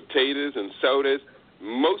and potatoes and sodas,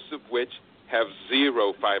 most of which have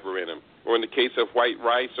zero fiber in them. Or in the case of white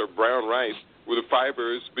rice or brown rice, where the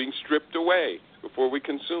fiber is being stripped away before we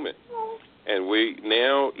consume it. And we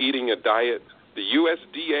now eating a diet, the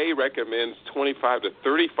USDA recommends 25 to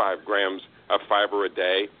 35 grams of fiber a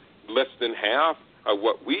day, less than half of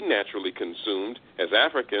what we naturally consumed as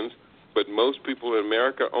Africans, but most people in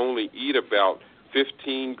America only eat about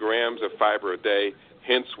 15 grams of fiber a day.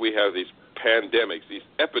 Hence, we have these pandemics, these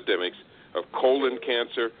epidemics of colon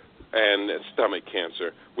cancer and stomach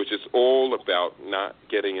cancer, which is all about not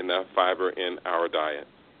getting enough fiber in our diet.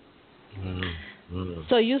 Mm-hmm.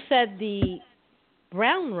 So you said the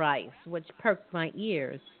brown rice, which perked my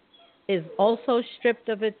ears, is also stripped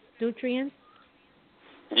of its nutrients?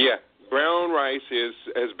 Yeah, brown rice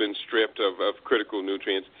has been stripped of critical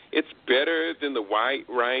nutrients. It's better than the white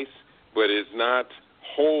rice, but it's not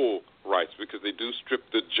whole rice because they do strip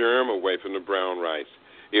the germ away from the brown rice.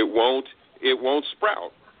 It won't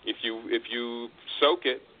sprout if you soak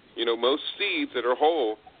it. You know, most seeds that are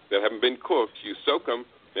whole that haven't been cooked, you soak them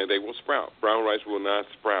and they will sprout. Brown rice will not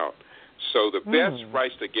sprout. So the best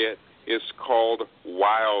rice to get is called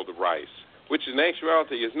wild rice, which in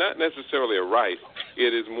actuality is not necessarily a rice.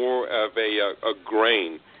 It is more of a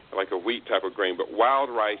grain, like a wheat type of grain. But wild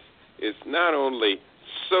rice is not only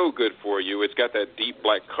so good for you, it's got that deep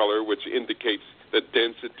black color, which indicates the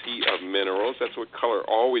density of minerals. That's what color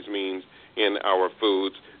always means in our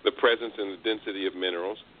foods, the presence and the density of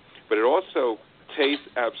minerals. But it also tastes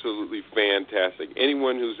absolutely fantastic.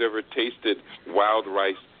 Anyone who's ever tasted wild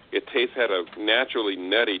rice, it had a naturally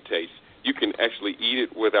nutty taste. You can actually eat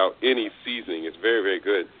it without any seasoning. It's very, very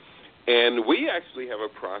good. And we actually have a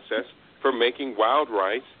process for making wild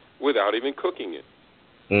rice without even cooking it.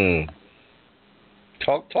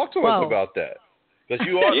 Talk to us about that. Because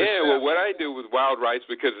you are well, what I do with wild rice,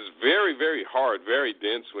 because it's very, very hard, very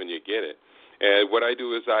dense when you get it, and what I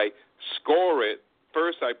do is I score it.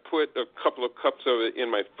 First, I put a couple of cups of it in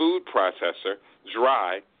my food processor,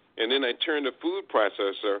 dry, and then I turn the food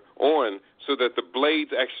processor on so that the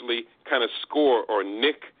blades actually kind of score or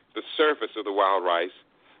nick the surface of the wild rice.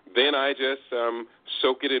 Then I just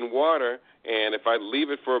soak it in water, and if I leave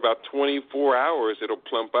it for about 24 hours, it'll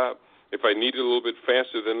plump up. If I need it a little bit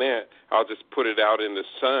faster than that, I'll just put it out in the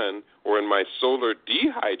sun or in my solar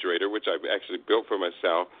dehydrator, which I've actually built for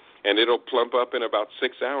myself, and it'll plump up in about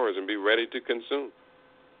 6 hours and be ready to consume.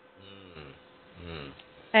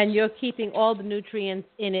 And you're keeping all the nutrients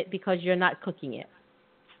in it because you're not cooking it.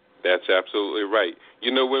 That's absolutely right.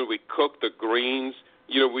 You know, when we cook the greens,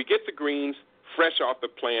 we get the greens fresh off the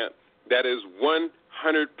plant. That is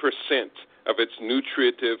 100% of its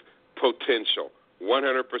nutritive potential,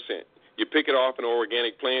 100%. You pick it off an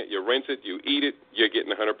organic plant, you rinse it, you eat it, you're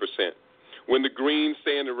getting 100%. When the greens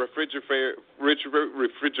stay in the refrigerator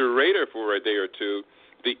for a day or two,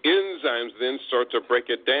 the enzymes then start to break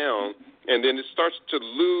it down, and then it starts to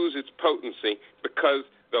lose its potency because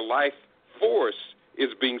the life force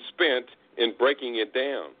is being spent in breaking it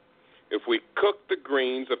down. If we cook the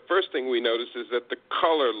greens, the first thing we notice is that the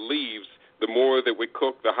color leaves. The more that we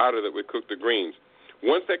cook, the hotter that we cook the greens.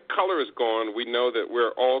 Once that color is gone, we know that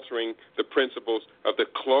we're altering the principles of the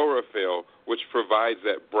chlorophyll, which provides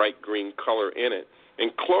that bright green color in it.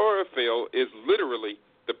 And chlorophyll is literally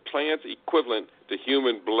the plant's equivalent to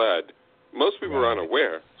human blood. Most people are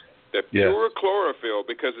unaware that pure chlorophyll,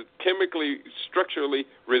 because it chemically, structurally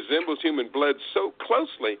resembles human blood so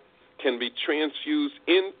closely, can be transfused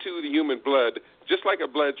into the human blood just like a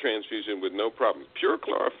blood transfusion with no problem. Pure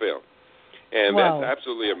chlorophyll. And that's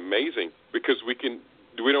absolutely amazing because we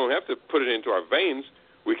don't have to put it into our veins.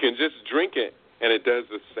 We can just drink it, and it does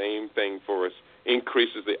the same thing for us.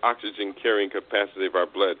 Increases the oxygen carrying capacity of our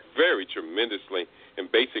blood very tremendously,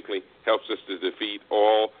 and basically helps us to defeat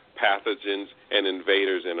all pathogens and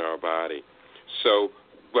invaders in our body. So,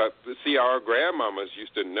 but see, our grandmamas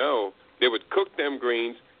used to know. They would cook them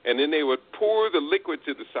greens, and then they would pour the liquid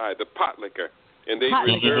to the side, the pot liquor, and they'd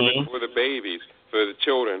reserve it for the babies, for the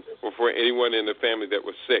children, or for anyone in the family that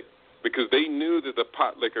was sick, because they knew that the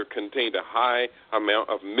pot liquor contained a high amount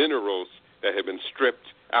of minerals that had been stripped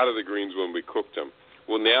out of the greens when we cooked them.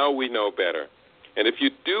 Well, now we know better. And if you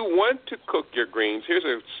do want to cook your greens, here's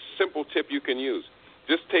a simple tip you can use.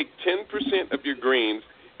 Just take 10% of your greens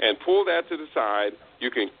and pull that to the side. You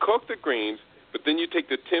can cook the greens, but then you take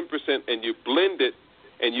the 10% and you blend it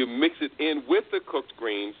and you mix it in with the cooked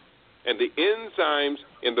greens, and the enzymes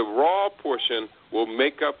in the raw portion will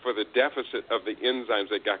make up for the deficit of the enzymes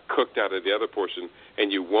that got cooked out of the other portion,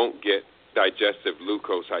 and you won't get digestive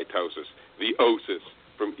leukocytosis, the osis,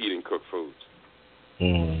 from eating cooked foods.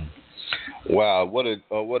 Wow, what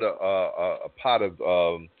a pot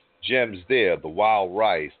of gems there. The wild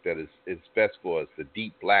rice that is best for us, the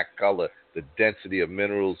deep black color, the density of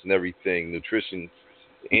minerals and everything, nutrition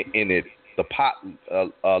in it, the pot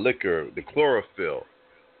liquor, the chlorophyll.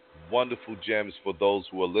 Wonderful gems for those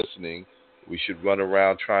who are listening. We should run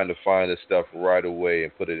around trying to find this stuff right away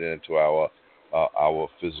and put it into our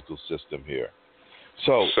physical system here.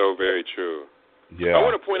 So very true. Yeah. I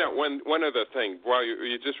want to point out one other thing. While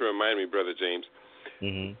you just remind me, Brother James.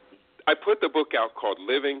 Mm-hmm. I put the book out called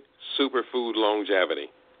Living Superfood Longevity.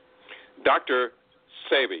 Dr.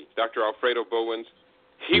 Sebi, Dr. Alfredo Bowens,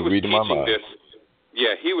 he was teaching this.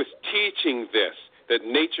 Yeah, he was teaching this, that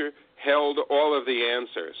nature held all of the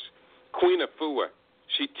answers. Queen Afua,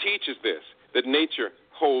 she teaches this, that nature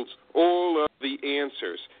holds all of the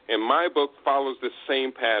answers. And my book follows the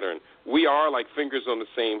same pattern. We are like fingers on the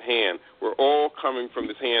same hand. We're all coming from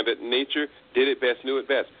this hand that nature did it best, knew it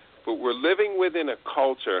best. But we're living within a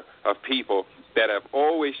culture of people that have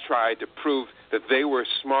always tried to prove that they were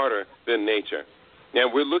smarter than nature. Now,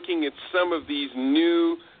 we're looking at some of these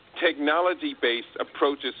new technology-based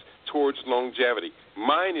approaches towards longevity.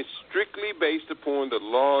 Mine is strictly based upon the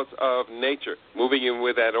laws of nature, moving in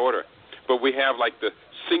with that order. But we have like the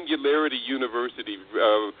Singularity University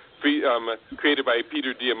created by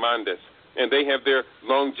Peter Diamandis, and they have their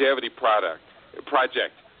longevity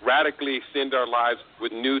project, radically extend our lives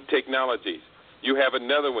with new technologies. You have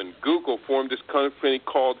another one. Google formed this company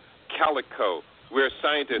called Calico, where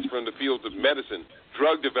scientists from the fields of medicine,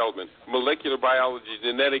 drug development, molecular biology,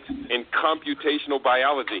 genetics, and computational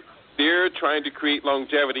biology, they're trying to create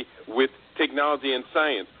longevity with technology and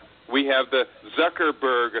science. We have the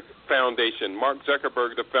Zuckerberg Foundation, Mark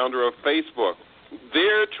Zuckerberg, the founder of Facebook.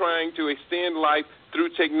 They're trying to extend life through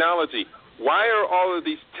technology. Why are all of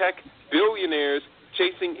these tech billionaires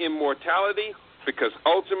chasing immortality? Because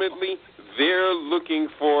ultimately they're looking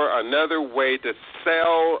for another way to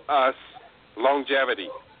sell us longevity.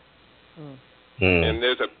 And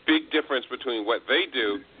there's a big difference between what they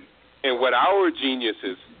do and what our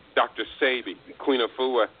geniuses, Dr. Sebi, Queen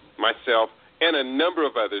Afua, myself, and a number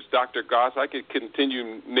of others, Dr. Goss, I could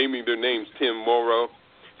continue naming their names, Tim Morrow.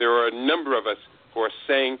 There are a number of us who are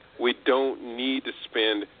saying we don't need to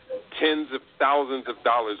spend tens of thousands of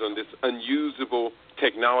dollars on this unusable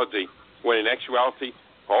technology, when in actuality,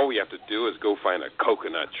 all we have to do is go find a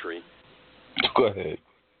coconut tree. Go ahead.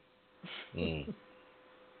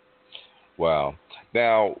 Wow.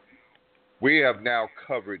 Now, we have now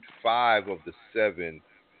covered 5 of the 7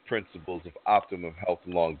 principles of optimum health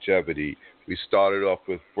and longevity. We started off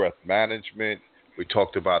with breath management. We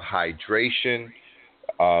talked about hydration.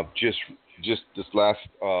 Just this last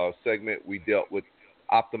segment, we dealt with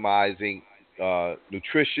optimizing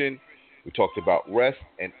nutrition. We talked about rest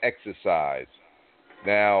and exercise.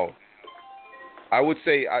 Now, I would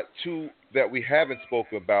say 2 that we haven't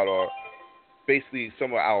spoken about are basically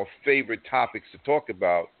some of our favorite topics to talk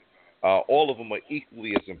about. All of them are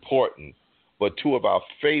equally as important, but 2 of our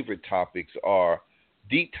favorite topics are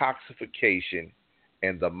detoxification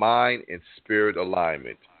and the mind and spirit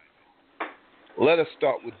alignment. Let us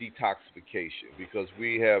start with detoxification, because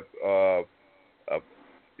we have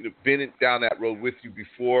been down that road with you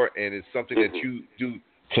before, and it's something that you do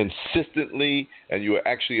consistently, and you are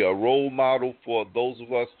actually a role model for those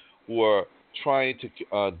of us who are trying to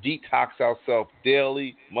detox ourselves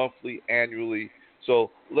daily, monthly, annually.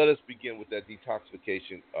 So let us begin with that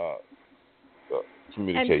detoxification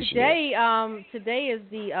communication. And today is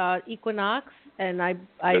the equinox, and I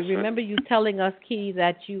remember you telling us, Key,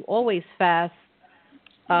 that you always fast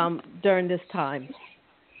during this time.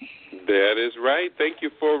 That is right. Thank you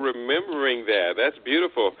for remembering that. That's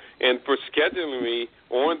beautiful. And for scheduling me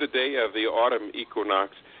on the day of the autumn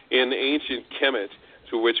equinox in ancient Kemet,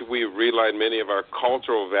 to which we relied many of our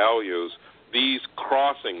cultural values. These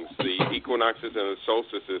crossings, the equinoxes and the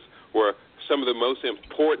solstices, were some of the most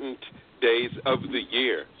important days of the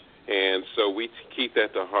year. And so we keep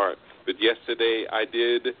that to heart. But yesterday I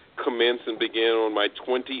did commence and begin on my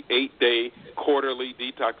 28-day quarterly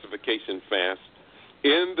detoxification fast.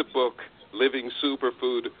 In the book, Living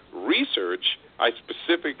Superfood Research, I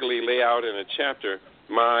specifically lay out in a chapter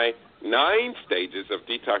my 9 stages of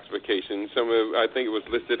detoxification. I think it was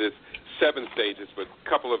listed as 7 stages, but a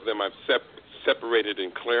couple of them I've separated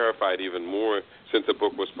and clarified even more since the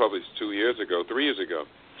book was published 3 years ago.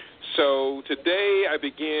 So today I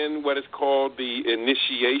begin what is called the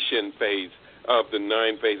initiation phase of the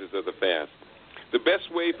 9 phases of the fast. The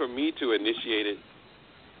best way for me to initiate it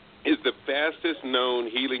is the fastest known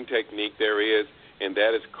healing technique there is, and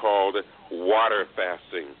that is called water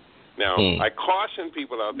fasting. Now, I caution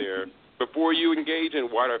people out there, before you engage in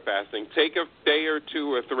water fasting, take a day or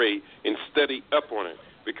 2 or 3 and study up on it.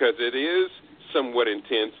 because it is somewhat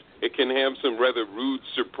intense. It can have some rather rude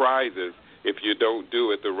surprises if you don't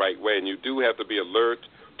do it the right way, and you do have to be alert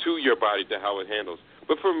to your body to how it handles.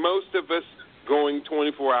 But for most of us, going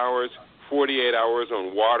 24 hours, 48 hours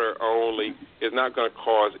on water only is not going to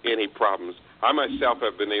cause any problems. I myself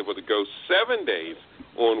have been able to go 7 days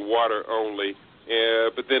on water only,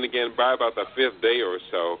 but then again, by about the 5th day or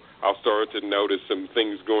so, I'll start to notice some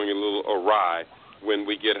things going a little awry when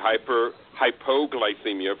we get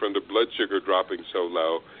hypoglycemia from the blood sugar dropping so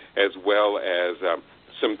low, as well as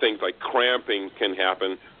some things like cramping can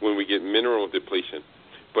happen when we get mineral depletion.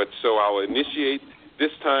 But so I'll initiate.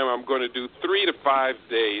 This time I'm going to do 3 to 5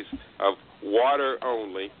 days of water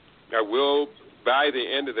only. I will, by the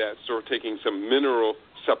end of that, start taking some mineral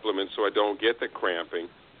supplements so I don't get the cramping.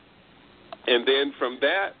 And then from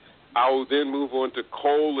that, I'll then move on to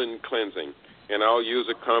colon cleansing. And I'll use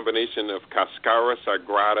a combination of Cascara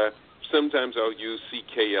Sagrada. Sometimes I'll use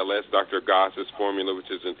CKLS, Dr. Goss's formula, which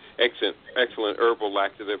is an excellent herbal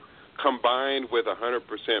laxative, combined with 100%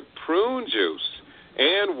 prune juice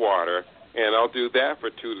and water. And I'll do that for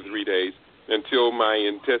 2 to 3 days until my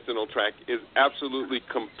intestinal tract is absolutely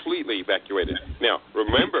completely evacuated. Now,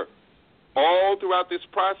 remember, all throughout this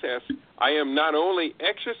process, I am not only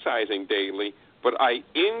exercising daily, but I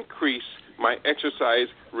increase my exercise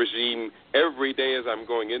regime every day as I'm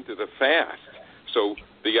going into the fast. So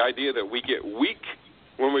the idea that we get weak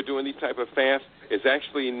when we're doing these type of fasts is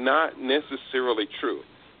actually not necessarily true.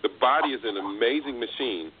 The body is an amazing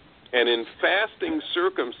machine. And in fasting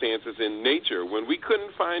circumstances in nature, when we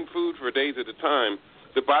couldn't find food for days at a time,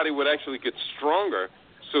 the body would actually get stronger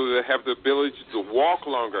so to have the ability to walk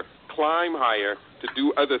longer, climb higher, to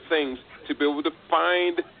do other things, to be able to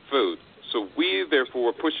find food. So we,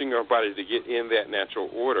 therefore, are pushing our body to get in that natural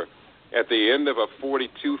order. At the end of a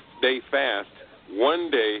 42-day fast, one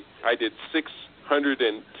day I did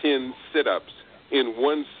 610 sit-ups in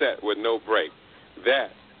one set with no break.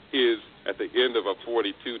 That is at the end of a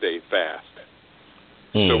 42-day fast.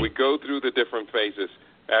 So we go through the different phases.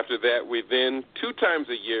 After that, we then, 2 times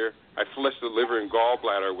a year, I flush the liver and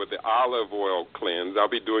gallbladder with the olive oil cleanse. I'll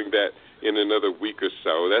be doing that in another week or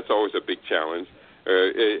so. That's always a big challenge.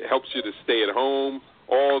 It helps you to stay at home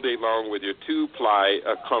all day long with your 2-ply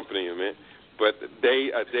accompaniment. But a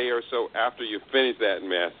day or so after you finish that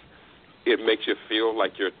mess, it makes you feel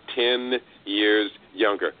like you're 10 years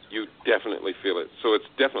younger. You definitely feel it. So it's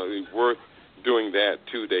definitely worth doing that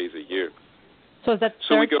 2 days a year. So is that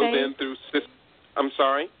so we third go phase? then through. I'm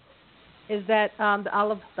sorry. Is that the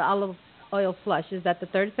olive oil flush? Is that the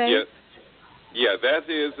third phase? Yes. Yeah, that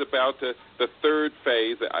is about the third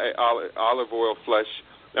phase, the olive oil flush.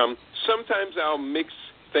 Sometimes I'll mix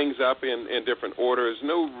things up in different orders,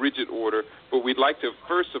 no rigid order, but we'd like to,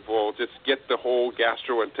 first of all, just get the whole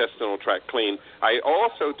gastrointestinal tract clean. I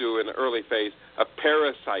also do, in the early phase, a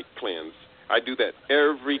parasite cleanse. I do that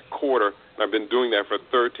every quarter. I've been doing that for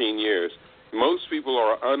 13 years. Most people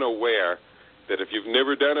are unaware that if you've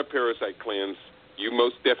never done a parasite cleanse, you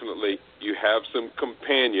most definitely, you have some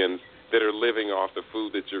companions that are living off the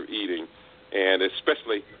food that you're eating. And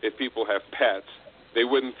especially if people have pets, they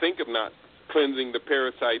wouldn't think of not cleansing the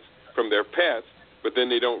parasites from their pets, but then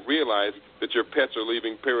they don't realize that your pets are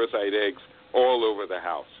leaving parasite eggs all over the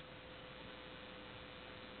house.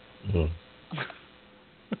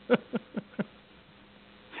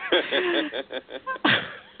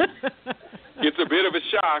 It's a bit of a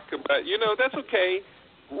shock, but, that's okay.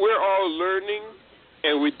 We're all learning,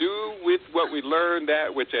 and we do with what we learn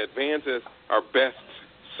that which advances our best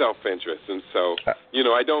self-interest. And so,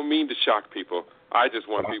 I don't mean to shock people. I just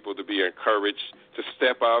want people to be encouraged to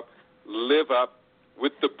step up, live up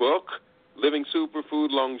with the book, Living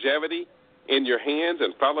Superfood Longevity, in your hands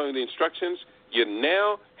and following the instructions. You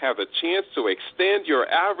now have a chance to extend your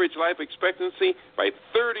average life expectancy by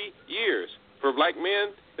 30 years. For black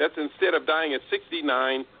men, that's instead of dying at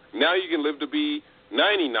 69, now you can live to be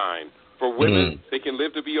 99. For women, they can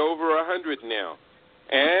live to be over 100 now.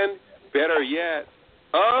 And better yet,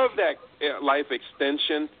 of that life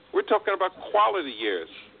extension, we're talking about quality years.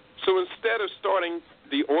 So instead of starting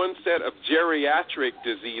the onset of geriatric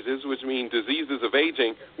diseases, which mean diseases of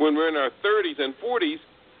aging, when we're in our 30s and 40s,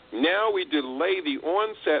 now we delay the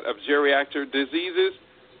onset of geriatric diseases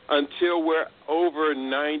until we're over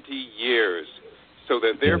 90 years. So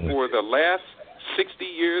that therefore the last 60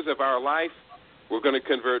 years of our life, we're going to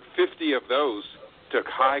convert 50 of those to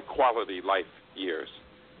high-quality life years.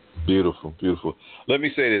 Beautiful, beautiful. Let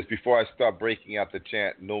me say this before I start breaking out the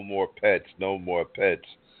chant, no more pets, no more pets.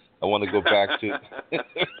 I want to go back to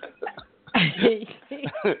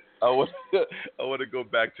I want to go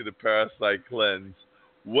back to the parasite cleanse.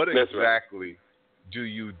 What exactly do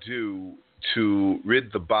you do to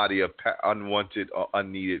rid the body of unwanted or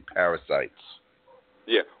unneeded parasites?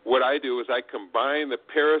 Yeah, what I do is I combine the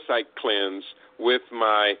parasite cleanse with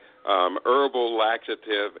my herbal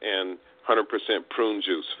laxative and 100% prune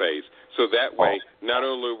juice phase. So that way, not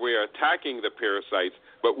only we're attacking the parasites,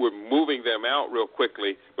 but we're moving them out real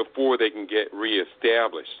quickly before they can get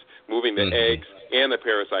reestablished, moving the eggs and the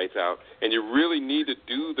parasites out. And you really need to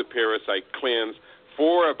do the parasite cleanse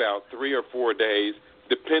for about 3 or 4 days,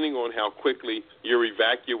 depending on how quickly you're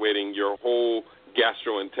evacuating your whole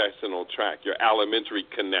gastrointestinal tract, your alimentary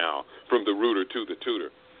canal, from the rooter to the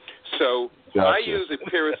tutor. So I use a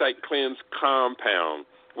parasite cleanse compound,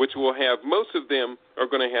 which will have, most of them are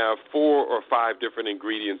going to have 4 or 5 different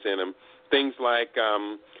ingredients in them. Things like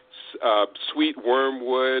sweet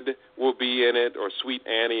wormwood will be in it, or sweet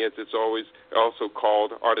anise, as it's always also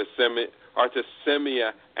called.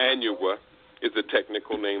 Artemisia annua is the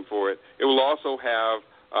technical name for it. It will also have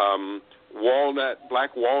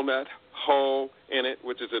black walnut hull in it,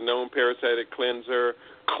 which is a known parasitic cleanser.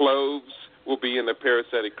 Cloves will be in the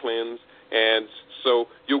parasitic cleanse. And so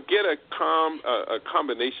you'll get a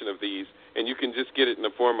combination of these, and you can just get it in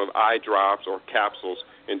the form of eye drops or capsules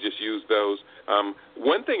and just use those.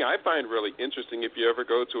 One thing I find really interesting, if you ever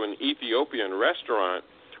go to an Ethiopian restaurant,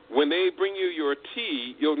 when they bring you your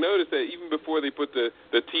tea, you'll notice that even before they put the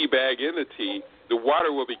tea bag in the tea, the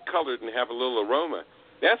water will be colored and have a little aroma.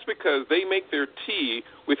 That's because they make their tea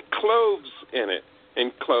with cloves in it,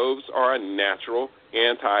 and cloves are a natural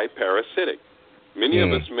anti-parasitic. Many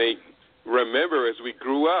of us may remember as we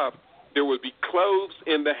grew up, there would be cloves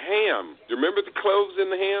in the ham. Do you remember the cloves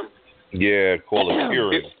in the ham? Yeah, called a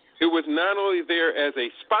curry. It was not only there as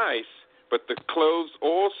a spice, but the cloves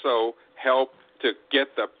also help to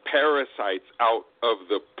get the parasites out of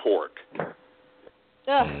the pork.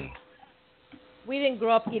 We didn't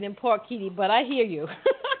grow up eating pork, Kitty, but I hear you.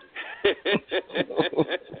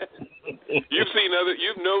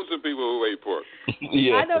 You've known some people who ate pork.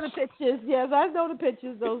 Yes. I know the pictures. Yes, I know the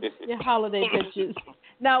pictures. Those holiday pictures.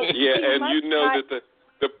 Now, yeah, and you know that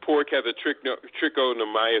the pork has a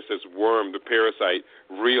trichomonas worm. The parasite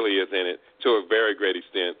really is in it to a very great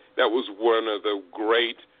extent. That was one of the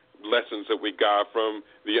great lessons that we got from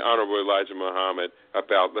the Honorable Elijah Muhammad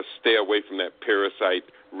about let's stay away from that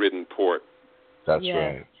parasite-ridden pork. That's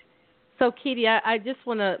right. So, Kitty, I just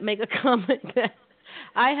want to make a comment that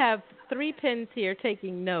I have 3 pens here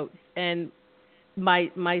taking notes, and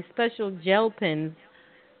my special gel pens,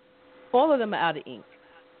 all of them are out of ink.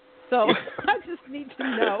 So I just need to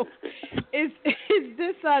know, is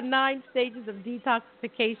this 9 stages of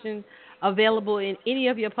detoxification available in any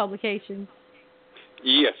of your publications?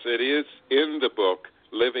 Yes, it is in the book,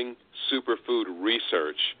 Living Superfood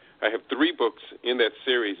Research. I have 3 books in that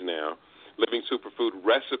series now. Living Superfood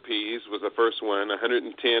Recipes was the first one,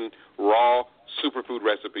 110 raw superfood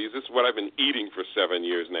recipes. This is what I've been eating for 7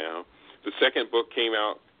 years now. The second book came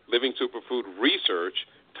out, Living Superfood Research,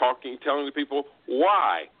 telling the people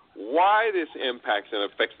why this impacts and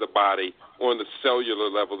affects the body on the cellular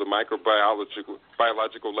level, the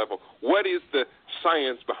microbiological level. What is the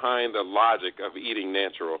science behind the logic of eating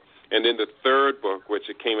natural? And then the third book, which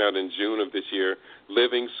it came out in June of this year,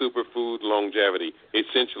 Living Superfood Longevity.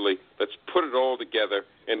 Essentially, let's put it all together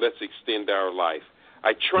and let's extend our life.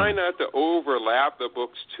 I try not to overlap the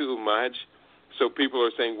books too much. So people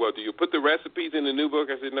are saying, well, do you put the recipes in the new book?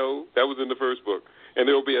 I said, no, that was in the first book. And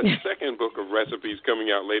there will be a second book of recipes coming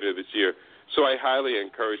out later this year. So I highly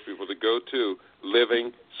encourage people to go to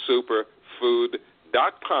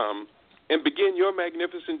livingsuperfood.com and begin your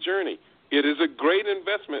magnificent journey. It is a great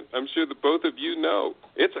investment. I'm sure the both of you know.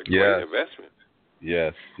 It's a great investment.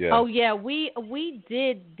 Yes, yes. Oh, yeah, we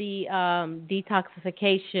did the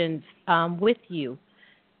detoxification with you,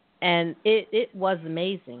 and it was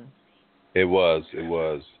amazing. It was.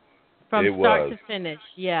 From start to finish,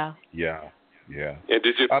 yeah. Yeah. And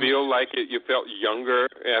did you feel like you felt younger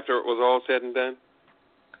after it was all said and done?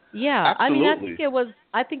 Yeah, absolutely.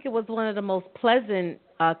 I think it was one of the most pleasant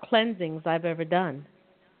cleansings I've ever done.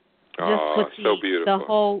 So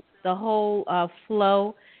beautiful. The whole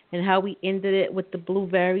flow and how we ended it with the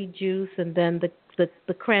blueberry juice and then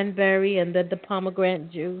the cranberry and then the pomegranate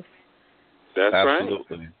juice. That's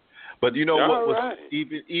absolutely. Right. But you know what was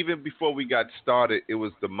even before we got started, it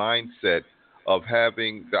was the mindset of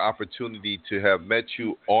having the opportunity to have met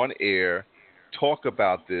you on air, talk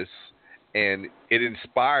about this, and it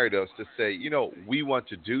inspired us to say, we want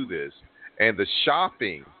to do this. And the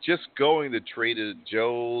shopping, just going to Trader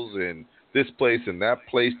Joe's and this place and that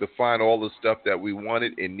place to find all the stuff that we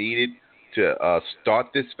wanted and needed to start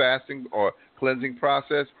this fasting or cleansing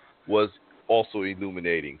process was also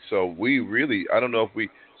illuminating. So we really, I don't know if we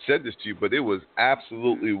said this to you, but it was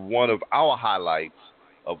absolutely one of our highlights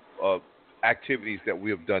of activities that we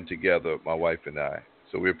have done together, my wife and I.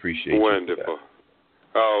 So we appreciate you for Wonderful.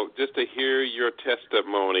 Oh, just to hear your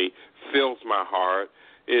testimony fills my heart.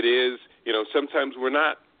 It is, sometimes we're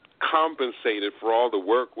not compensated for all the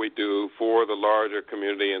work we do for the larger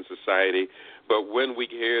community and society, but when we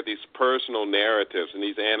hear these personal narratives and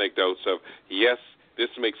these anecdotes of, yes, this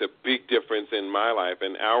makes a big difference in my life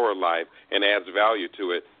and our life and adds value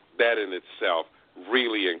to it, that in itself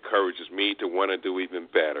really encourages me to want to do even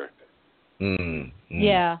better.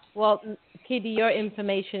 Yeah. Well, Kitty, your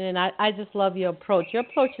information, and I just love your approach. Your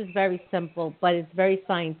approach is very simple, but it's very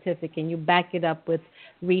scientific, and you back it up with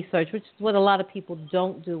research, which is what a lot of people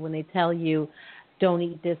don't do when they tell you don't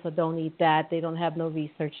eat this or don't eat that. They don't have no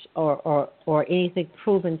research or anything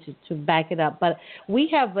proven to back it up. But we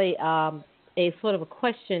have a sort of a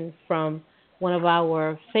question from one of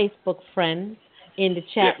our Facebook friends in the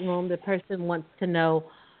chat room. The person wants to know,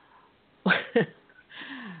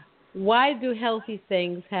 why do healthy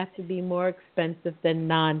things have to be more expensive than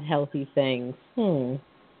non-healthy things? Well,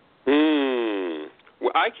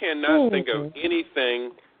 I cannot think of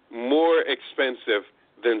anything more expensive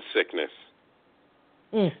than sickness.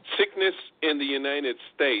 Sickness in the United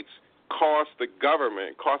States cost the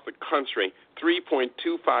government, cost the country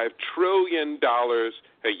 $3.25 trillion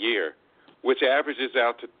a year, which averages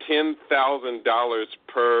out to $10,000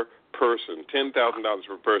 per person. $10,000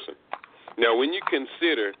 per person. Now, when you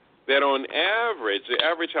consider that on average, the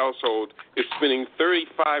average household is spending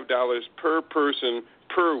 $35 per person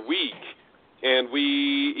per week, and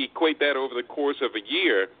we equate that over the course of a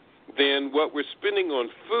year, then what we're spending on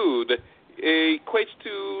food equates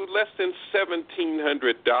to less than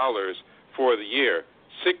 $1,700 for the year.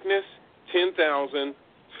 Sickness, $10,000,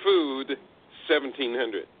 food,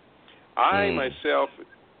 $1,700. I myself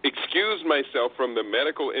excuse myself from the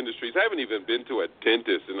medical industries. I haven't even been to a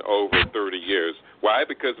dentist in over 30 years. Why?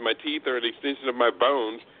 Because my teeth are an extension of my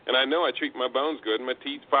bones, and I know I treat my bones good, and my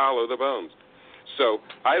teeth follow the bones. So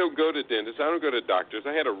I don't go to dentists. I don't go to doctors.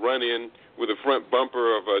 I had a run-in with the front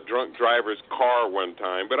bumper of a drunk driver's car one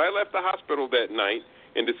time, but I left the hospital that night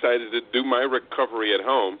and decided to do my recovery at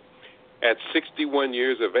home. At 61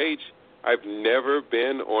 years of age, I've never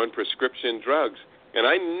been on prescription drugs, and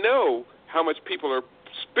I know how much people are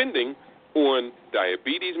spending on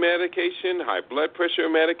diabetes medication, high blood pressure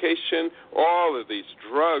medication, all of these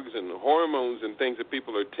drugs and hormones and things that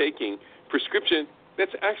people are taking, prescription,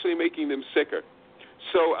 that's actually making them sicker.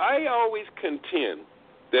 So I always contend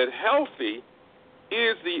that healthy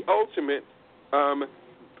is the ultimate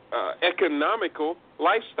economical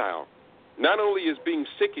lifestyle. Not only is being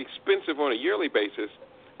sick expensive on a yearly basis,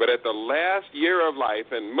 but at the last year of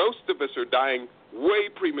life, and most of us are dying way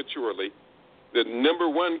prematurely, the number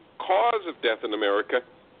one cause of death in America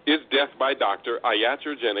is death by doctor,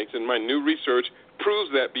 iatrogenics, and my new research proves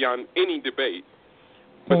that beyond any debate.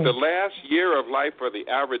 But the last year of life for the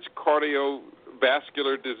average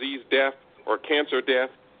cardiovascular disease death or cancer death,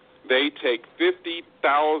 they take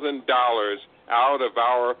 $50,000 out of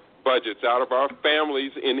our budgets, out of our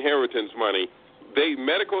families' inheritance money.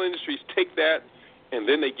 Medical industries take that, and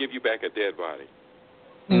then they give you back a dead body.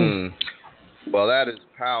 Well, that is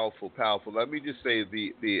powerful, powerful. Let me just say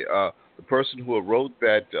the person who wrote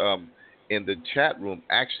that in the chat room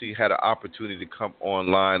actually had an opportunity to come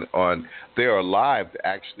online they are live,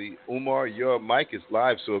 actually. Umar, your mic is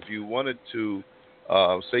live, so if you wanted to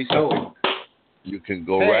say something, you can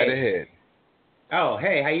go right ahead. Oh,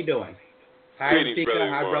 hey, how you doing? Hi, Rafika.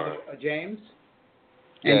 Hi, Brother James.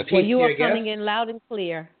 Yes. Well, you are coming in loud and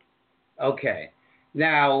clear. Okay.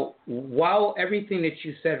 Now, while everything that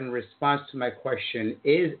you said in response to my question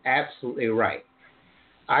is absolutely right,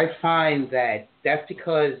 I find that that's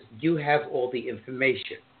because you have all the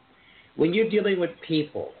information. When you're dealing with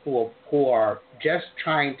people who are just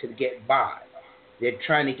trying to get by, they're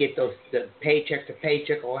trying to get the paycheck to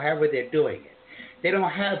paycheck or however they're doing it, they don't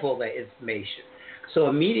have all that information. So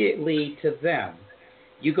immediately to them,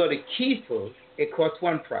 you go to Key Food, it costs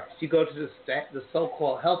one price. You go to the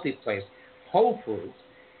so-called healthy place, Whole Foods,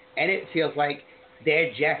 and it feels like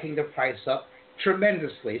they're jacking the price up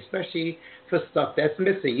tremendously, especially for stuff that's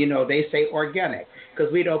missing. They say organic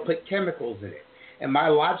because we don't put chemicals in it. And my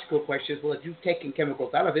logical question is, well, if you've taken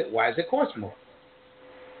chemicals out of it, why does it cost more?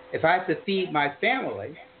 If I have to feed my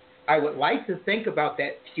family, I would like to think about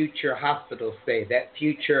that future hospital stay, that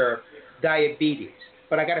future diabetes,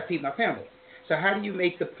 but I got to feed my family. So how do you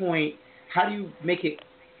make the point, how do you make it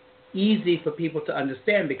easy for people to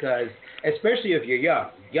understand? Because especially if you're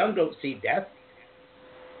young don't see death.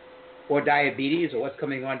 or diabetes or what's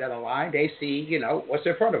coming on down the line. They see, what's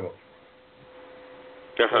in front of them.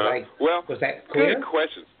 Was that clear? Good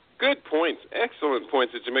questions. Good points. Excellent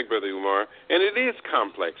points that you make, Brother Umar. And it is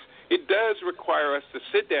complex. It does require us to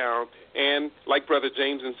sit down and, like Brother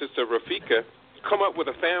James and Sister Rafika, come up with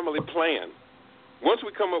a family plan. Once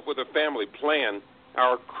we come up with a family plan,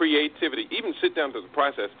 our creativity, even sit down to the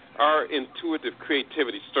process, our intuitive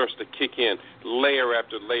creativity starts to kick in layer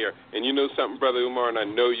after layer. And you know something, Brother Umar, and I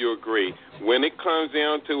know you agree. When it comes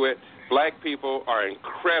down to it, black people are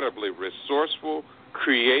incredibly resourceful,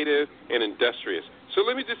 creative, and industrious. So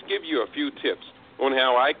let me just give you a few tips on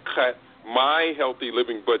how I cut my healthy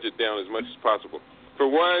living budget down as much as possible. For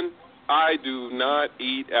one, I do not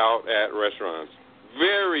eat out at restaurants.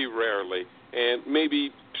 Very rarely, and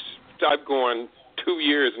maybe I've gone 2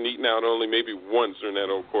 years and eaten out only maybe once during that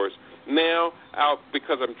old course. Now,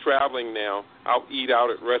 because I'm traveling now, I'll eat out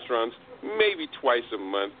at restaurants maybe twice a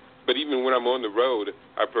month. But even when I'm on the road,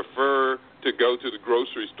 I prefer to go to the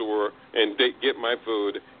grocery store and get my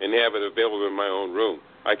food and have it available in my own room.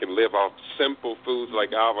 I can live off simple foods like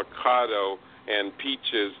avocado and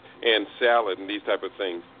peaches and salad and these type of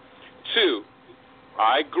things. 2,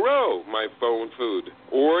 I grow my own food,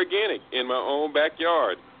 organic, in my own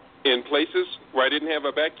backyard. In places where I didn't have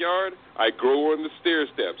a backyard, I grow on the stair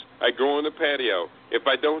steps. I grow on the patio. If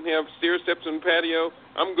I don't have stair steps and patio,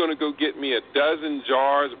 I'm going to go get me a dozen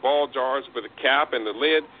jars, ball jars with a cap and the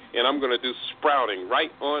lid, and I'm going to do sprouting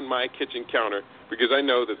right on my kitchen counter because I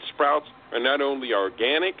know that sprouts are not only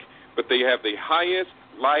organic, but they have the highest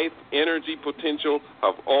life energy potential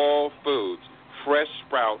of all foods, fresh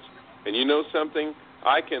sprouts. And you know something?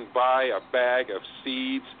 I can buy a bag of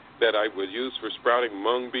seeds that I would use for sprouting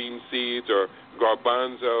mung bean seeds or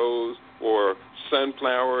garbanzos or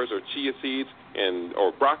sunflowers or chia seeds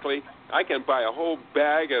or broccoli. I can buy a whole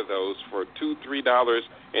bag of those for $2-3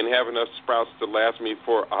 and have enough sprouts to last me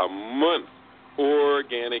for a month.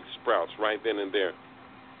 Organic sprouts right then and there.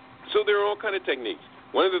 So there are all kind of techniques.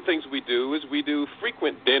 One of the things we do is we do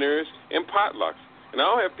frequent dinners and potlucks. And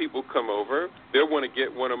I'll have people come over. They'll want to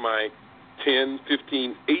get one of my 10,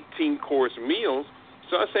 15, 18-course meals.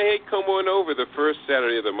 So I say, hey, come on over the first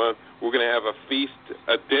Saturday of the month. We're going to have a feast,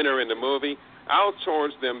 a dinner and a movie. I'll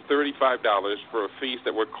charge them $35 for a feast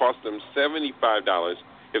that would cost them $75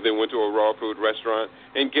 if they went to a raw food restaurant.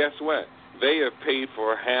 And guess what? They have paid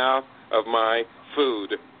for half of my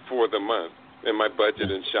food for the month and my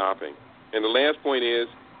budget and shopping. And the last point is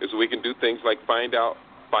we can do things like find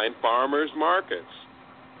farmers markets.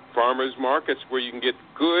 Farmers markets where you can get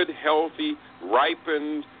good, healthy,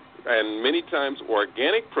 ripened, and many times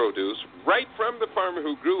organic produce right from the farmer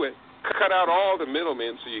who grew it. Cut out all the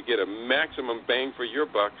middlemen so you get a maximum bang for your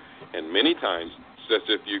buck. And many times, just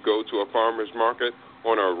if you go to a farmer's market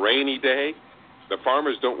on a rainy day, the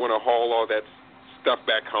farmers don't want to haul all that stuff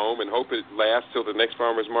back home and hope it lasts till the next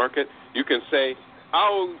farmer's market. You can say,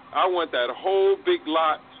 I want that whole big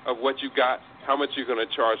lot of what you got, how much you're going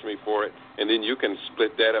to charge me for it, and then you can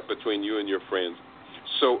split that up between you and your friends.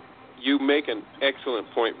 So you make an excellent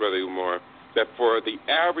point, Brother Umar, that for the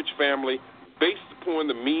average family, based upon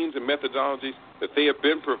the means and methodologies that they have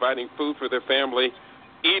been providing food for their family,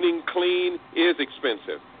 eating clean is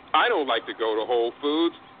expensive. I don't like to go to Whole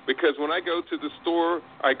Foods because when I go to the store,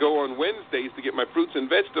 I go on Wednesdays to get my fruits and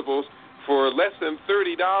vegetables for less than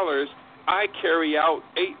 $30. I carry out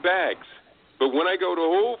 8 bags. But when I go to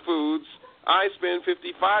Whole Foods, I spend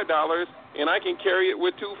 $55 and I can carry it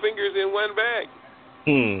with 2 fingers in one bag.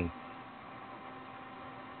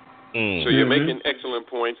 So you're making excellent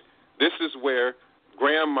points. This is where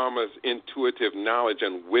Grandmama's intuitive knowledge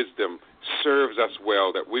and wisdom serves us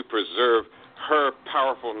well, that we preserve her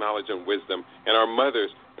powerful knowledge and wisdom and our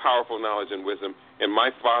mother's powerful knowledge and wisdom. And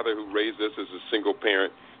my father, who raised us as a single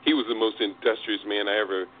parent, he was the most industrious man I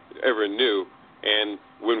ever knew. And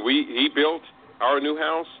when he built our new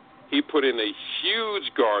house, he put in a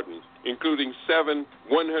huge garden, including 7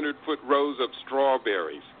 100-foot rows of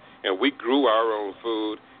strawberries. And we grew our own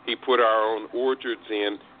food. He put our own orchards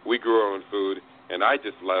in. We grew our own food. And I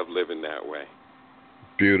just love living that way.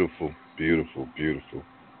 Beautiful, beautiful, beautiful.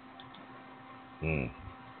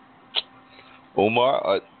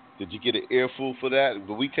 Omar, did you get an earful for that?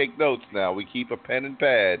 But we take notes now. We keep a pen and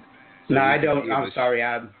pad. So no, I don't. I'm sorry.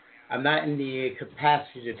 I'm not in the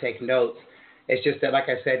capacity to take notes. It's just that, like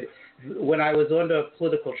I said, when I was on the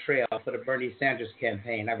political trail for the Bernie Sanders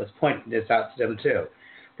campaign, I was pointing this out to them too.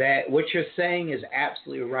 That what you're saying is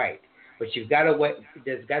absolutely right, but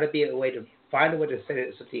there's got to be a way to find a way to say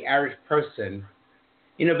it so the average person,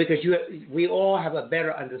 because we all have a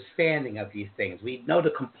better understanding of these things. We know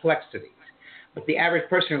the complexities, but the average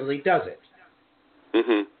person really doesn't.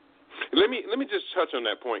 Let me just touch on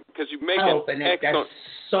that point because you make that's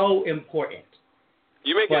so important.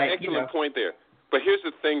 You make an excellent point there. But here's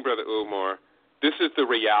the thing, Brother Umar. This is the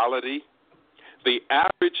reality. The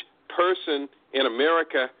average person in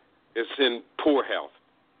America is in poor health.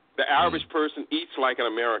 The average person eats like an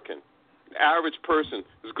American. The average person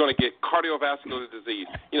is going to get cardiovascular disease.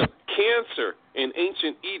 Cancer in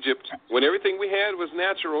ancient Egypt, when everything we had was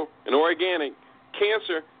natural and organic,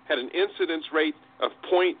 cancer had an incidence rate of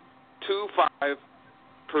 0.25%,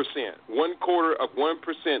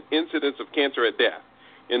 0.25% incidence of cancer at death.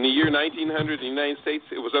 In the year 1900 in the United States,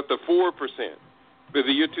 it was up to 4%. By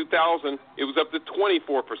the year 2000, it was up to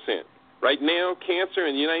 24%. Right now, cancer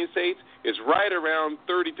in the United States is right around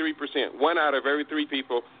 33%, 1 out of every 3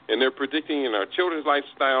 people, and they're predicting in our children's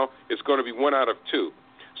lifestyle it's going to be 1 out of 2.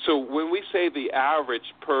 So when we say the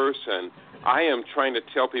average person, I am trying to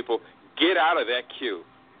tell people, get out of that queue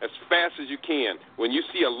as fast as you can. When you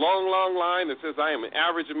see a long, long line that says I am an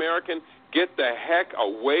average American, get the heck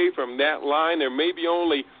away from that line. There may be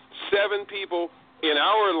only 7 people in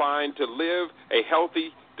our line to live a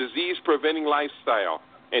healthy, disease-preventing lifestyle.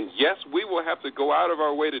 And yes, we will have to go out of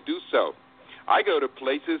our way to do so. I go to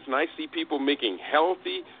places and I see people making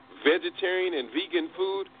healthy, vegetarian and vegan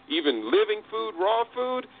food, even living food, raw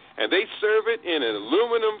food, and they serve it in an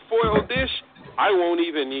aluminum foil dish. I won't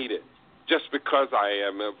even eat it just because I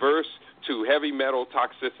am averse to heavy metal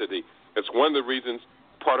toxicity. That's one of the reasons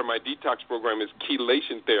part of my detox program is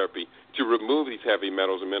chelation therapy, to remove these heavy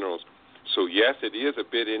metals and minerals. So, yes, it is a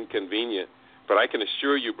bit inconvenient, but I can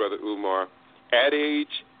assure you, Brother Umar, at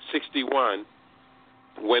age 61,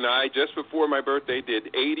 when I, just before my birthday,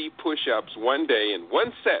 did 80 push-ups one day in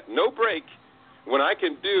one set, no break, when I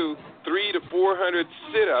can do 300 to 400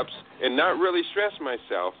 sit-ups and not really stress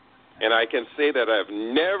myself, and I can say that I've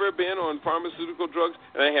never been on pharmaceutical drugs,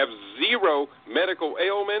 and I have 0 medical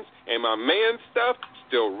ailments, and my man stuff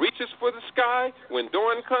still reaches for the sky when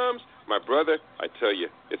dawn comes, my brother, I tell you,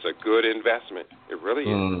 it's a good investment. It really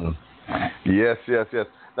is. Yes.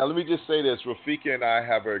 Now, let me just say this. Rafika and I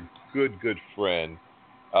have a good friend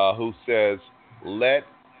who says, let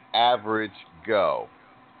average go.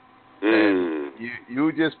 And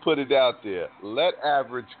you just put it out there. Let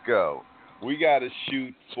average go. We got to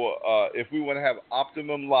shoot for, if we want to have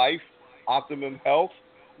optimum life, optimum health,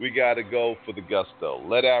 we got to go for the gusto.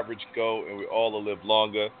 Let average go, and we all will live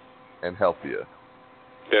longer and healthier.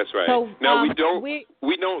 That's right. So, now, we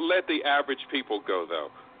don't let the average people go, though,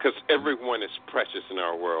 because everyone is precious in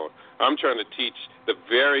our world. I'm trying to teach the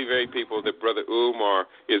very, very people that Brother Umar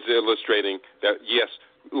is illustrating that, yes,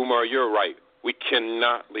 Umar, you're right. We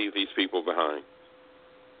cannot leave these people behind.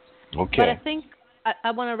 Okay. But I think I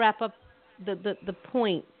want to wrap up the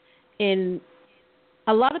point in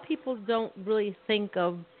a lot of people don't really think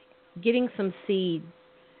of getting some seed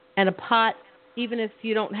and a pot. Even if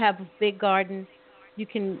you don't have a big garden, you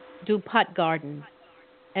can do pot gardens.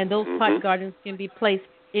 And those pot gardens can be placed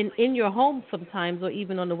in your home sometimes, or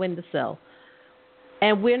even on the windowsill.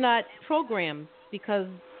 And we're not programmed because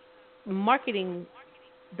marketing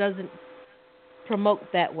doesn't promote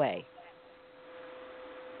that way.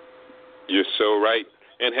 You're so right.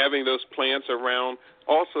 And having those plants around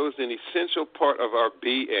also is an essential part of our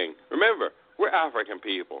being. Remember, we're African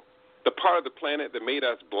people. The part of the planet that made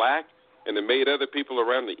us black and that made other people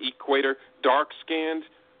around the equator dark-skinned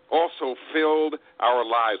also filled our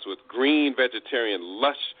lives with green, vegetarian,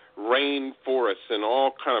 lush rainforests and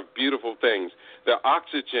all kind of beautiful things. The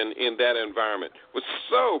oxygen in that environment was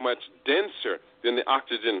so much denser than the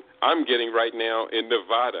oxygen I'm getting right now in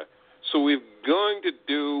Nevada. So we're going to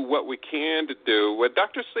do what we can to do, what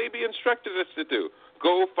Dr. Sebi instructed us to do.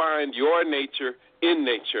 Go find your nature in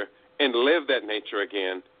nature and live that nature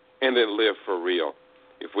again, and then live for real.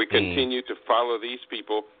 If we continue to follow these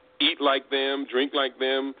people, eat like them, drink like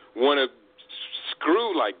them, want to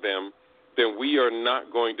screw like them, then we are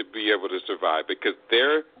not going to be able to survive, because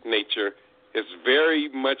their nature is very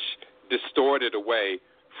much distorted away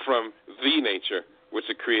from the nature which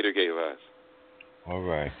the Creator gave us. All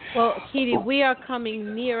right. Well, Keely, we are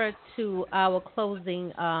coming nearer to our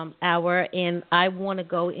closing hour, and I want to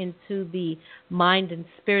go into the mind and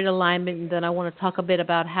spirit alignment, and then I want to talk a bit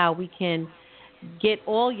about how we can get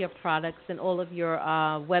all your products and all of your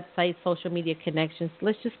websites, social media connections.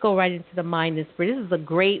 Let's just go right into the mind and spirit. This is a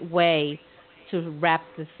great way to wrap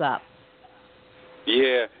this up.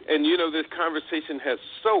 Yeah, and this conversation has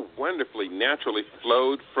so wonderfully, naturally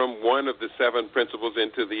flowed from one of the 7 principles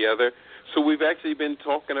into the other. So we've actually been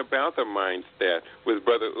talking about the mind stat with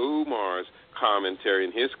Brother Umar's commentary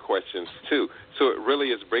and his questions too. So it really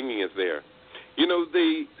is bringing us there.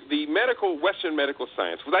 The Western medical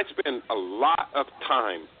science, well, I spend a lot of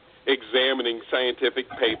time examining scientific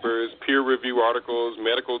papers, peer review articles,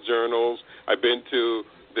 medical journals. I've been to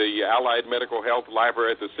the Allied Medical Health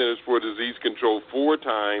Library at the Centers for Disease Control 4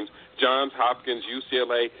 times, Johns Hopkins,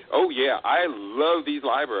 UCLA. Oh, yeah, I love these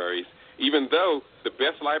libraries, even though the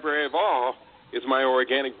best library of all is my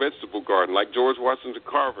organic vegetable garden. Like George Washington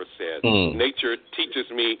Carver said, nature teaches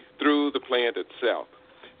me through the plant itself.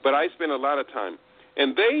 But I spend a lot of time.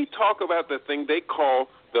 And they talk about the thing they call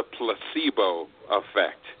the placebo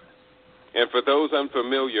effect. And for those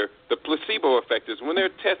unfamiliar, the placebo effect is when they're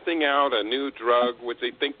testing out a new drug which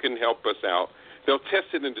they think can help us out, they'll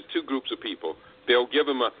test it into two groups of people. They'll give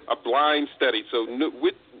them a blind study, so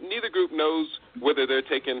neither group knows whether they're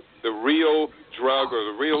taking the real drug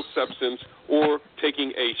or the real substance or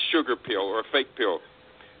taking a sugar pill or a fake pill.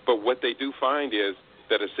 But what they do find is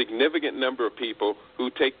that a significant number of people who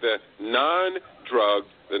take the non-drug,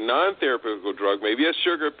 the non-therapeutical drug, maybe a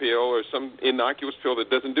sugar pill or some innocuous pill that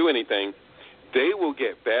doesn't do anything, they will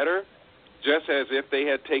get better just as if they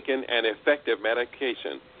had taken an effective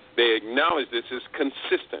medication. They acknowledge this is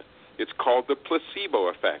consistent. It's called the placebo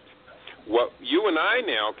effect. What you and I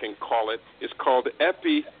now can call it is called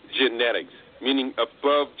epigenetics, meaning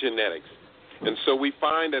above genetics. And so we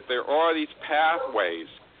find that there are these pathways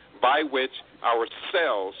by which our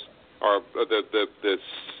cells, or the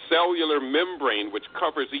cellular membrane which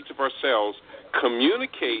covers each of our cells,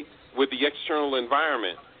 communicate with the external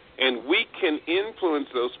environment. And we can influence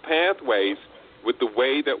those pathways with the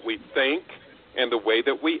way that we think and the way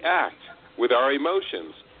that we act, with our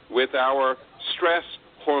emotions, with our stress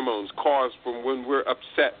hormones caused from when we're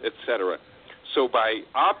upset, etc. So by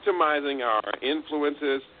optimizing our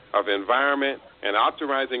influences of environment and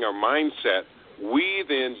optimizing our mindset, we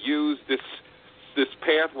then use this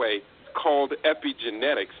pathway called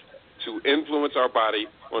epigenetics to influence our body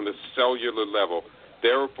on the cellular level.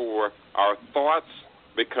 Therefore, our thoughts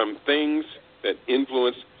become things that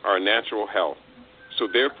influence our natural health. So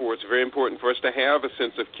therefore, it's very important for us to have a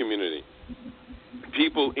sense of community.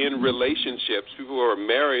 People in relationships, people who are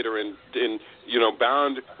married or in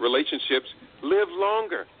bound relationships, live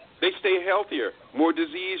longer. They stay healthier, more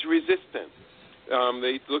disease resistant.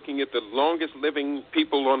 They're looking at the longest living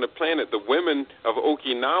people on the planet, the women of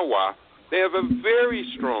Okinawa. They have a very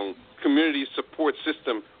strong community support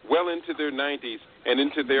system well into their 90s and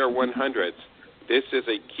into their 100s. This is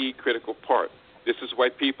a key critical part. This is why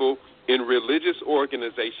people in religious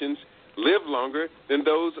organizations live longer than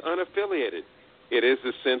those unaffiliated. It is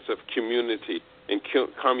a sense of community and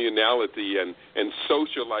communality and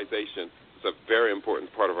socialization. It's a very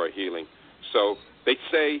important part of our healing. So they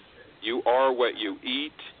say you are what you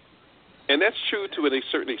eat, and that's true to a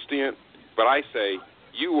certain extent, but I say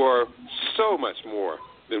you are so much more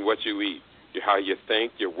than what you eat. How you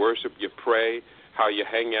think, you worship, you pray, how you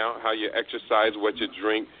hang out, how you exercise, what you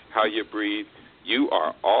drink, how you breathe. You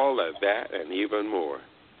are all of that and even more.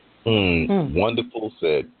 Wonderful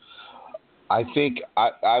said. I think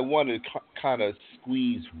I want to kind of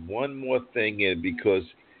squeeze one more thing in, because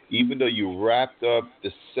even though you wrapped up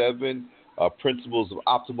the 7 principles of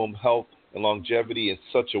optimum health and longevity in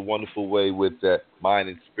such a wonderful way with that mind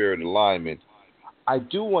and spirit alignment, I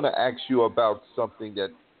do want to ask you about something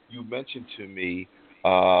that you mentioned to me,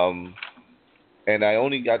 and I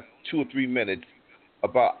only got 2 or 3 minutes,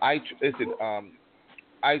 about iatrogenics?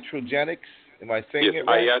 Am I saying it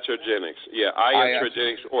right? Iatrogenics. Yeah,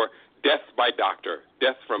 iatrogenics, or death by doctor,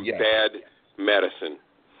 death from bad medicine.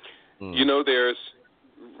 You know, the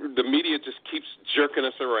media just keeps jerking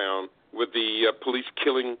us around with the police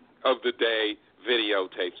killing of the day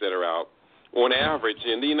videotapes that are out. On average,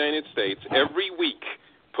 in the United States, every week,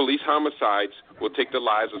 police homicides will take the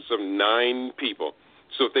lives of some 9 people.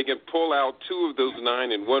 So if they can pull out 2 of those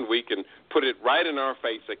 9 in 1 week and put it right in our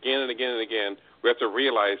face again and again and again, we have to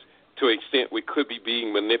realize to an extent we could be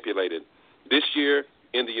being manipulated. This year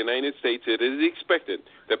in the United States, it is expected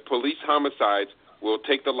that police homicides will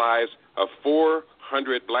take the lives of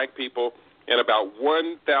 400 black people and about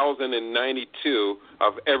 1,092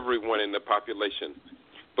 of everyone in the population.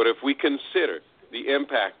 But if we consider the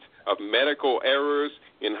impact of medical errors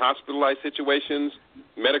in hospitalized situations,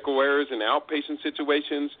 medical errors in outpatient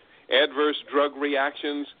situations, adverse drug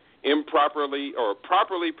reactions, improperly or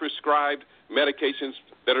properly prescribed medications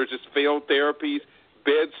that are just failed therapies,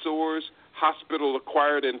 bed sores,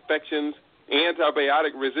 hospital-acquired infections,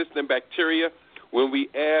 antibiotic-resistant bacteria, when we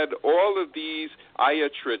add all of these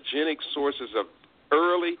iatrogenic sources of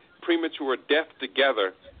early premature death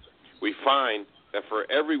together, we find that for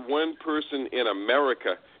every 1 person in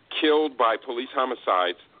America killed by police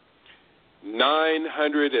homicides,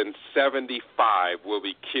 975 will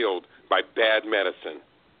be killed by bad medicine.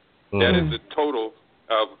 That is the total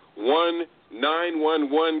of one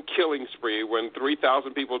 911 killing spree when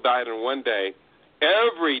 3,000 people died in one day,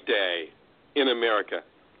 every day in America.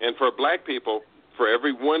 And for black people, for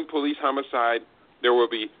every one police homicide, there will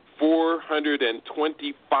be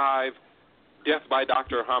 425 death by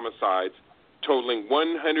doctor homicides, totaling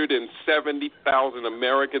 170,000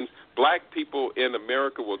 Americans. Black people in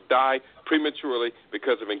America will die prematurely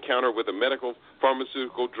because of encounter with a medical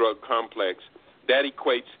pharmaceutical drug complex. That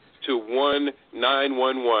equates to one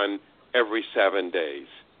 911 every 7 days.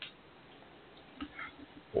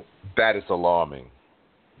 That is alarming.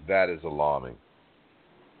 That is alarming.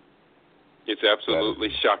 It's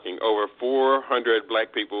absolutely shocking. Over 400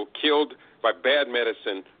 black people killed by bad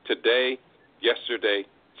medicine today, yesterday,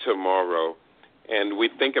 tomorrow. And we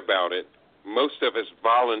think about it, most of us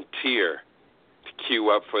volunteer to queue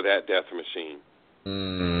up for that death machine.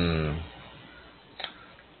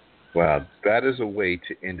 Wow, that is a way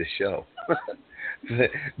to end the show.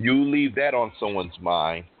 You leave that on someone's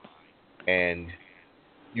mind, and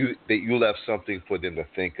you left something for them to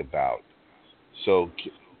think about. So,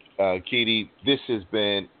 Keely, this has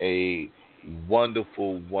been a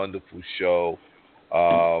wonderful, wonderful show.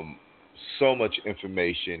 So much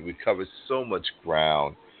information. We covered so much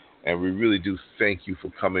ground, and we really do thank you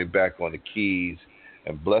for coming back on the Keys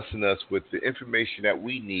and blessing us with the information that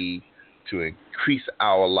we need to increase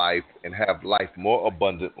our life and have life more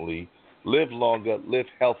abundantly, live longer, live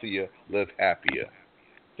healthier, live happier.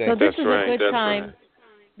 So this is a good time.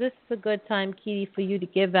 This is a good time, Keely, for you to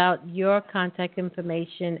give out your contact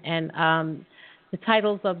information and the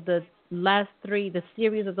titles of the last three, the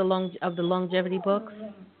series of the longevity books.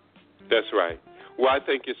 That's right. Well, I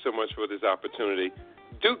thank you so much for this opportunity.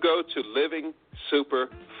 Do go to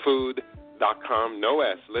livingsuperfood.com, no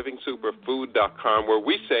S, livingsuperfood.com, where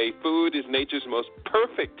we say food is nature's most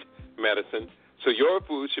perfect medicine. So your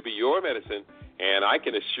food should be your medicine. And I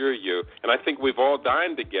can assure you, and I think we've all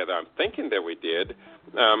dined together, I'm thinking that we did,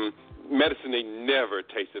 medicine they never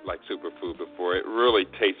tasted like superfood before. It really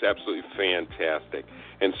tastes absolutely fantastic.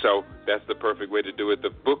 And so that's the perfect way to do it. The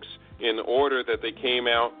books in order that they came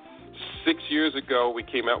out, 6 years ago, we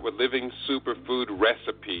came out with Living Superfood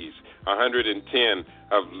Recipes, 110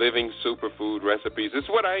 of Living Superfood Recipes. It's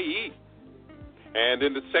what I eat. And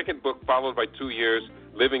then the second book, followed by 2 years,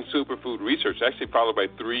 Living Superfood Research, actually followed by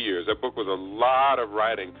 3 years. That book was a lot of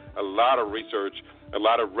writing, a lot of research, a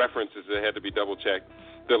lot of references that had to be double-checked.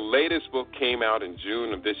 The latest book came out in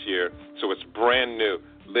June of this year, so it's brand new,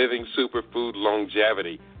 Living Superfood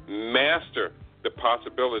Longevity. Master the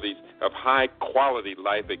possibilities of high-quality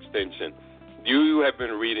life extension. You have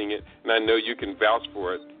been reading it, and I know you can vouch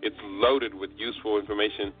for it. It's loaded with useful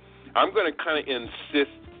information. I'm going to kind of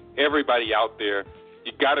insist everybody out there,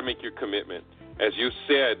 you got to make your commitment. As you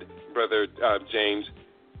said, Brother James,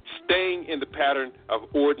 staying in the pattern of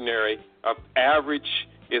ordinary, of average,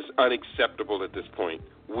 is unacceptable at this point.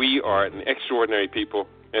 We are an extraordinary people,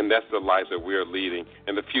 and that's the lives that we are leading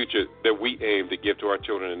and the future that we aim to give to our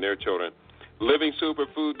children and their children.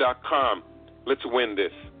 LivingSuperfood.com. Let's win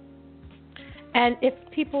this. And if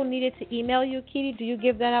people needed to email you, Keely, do you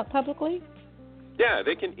give that out publicly? Yeah,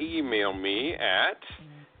 they can email me at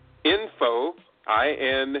info,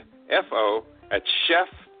 I-N-F-O, at chef,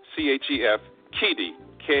 C-H-E-F, Keedy,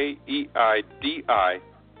 K-E-I-D-I.com.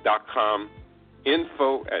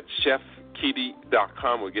 Info at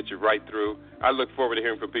chefkeedy.com will get you right through. I look forward to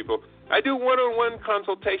hearing from people. I do one-on-one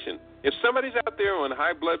consultation. If somebody's out there on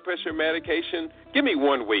high blood pressure medication, give me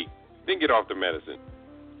 1 week, then get off the medicine.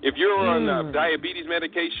 If you're on diabetes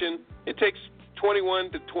medication, it takes 21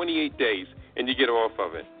 to 28 days, and you get off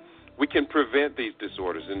of it. We can prevent these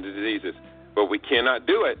disorders and diseases, but we cannot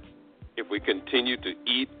do it if we continue to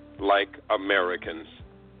eat like Americans.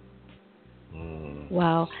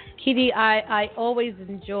 Wow. Keedy, I always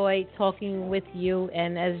enjoy talking with you,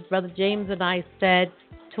 and as Brother James and I said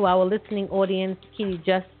to our listening audience, Keedy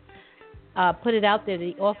just put it out there that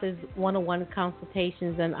he offers one-on-one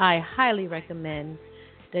consultations, and I highly recommend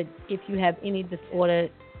that if you have any disorder,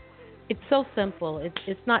 it's so simple.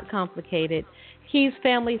 It's not complicated. Keys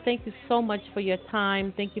family, thank you so much for your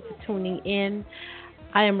time. Thank you for tuning in.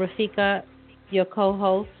 I am Rafika, your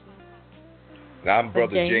co-host. And I'm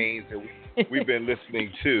Brother James, and we've been listening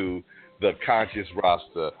to the Conscious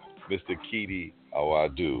Roster, Mr. Keedy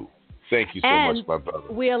Awadu. Thank you so much, my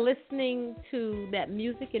brother. We are listening to that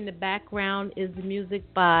music in the background is the music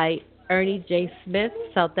by Ernie J. Smith,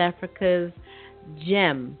 South Africa's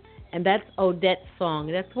Gem. And that's Odette's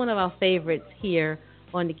song. That's one of our favorites here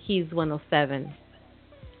on the Keys 107.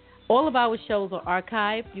 All of our shows are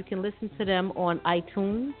archived. You can listen to them on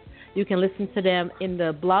iTunes. You can listen to them in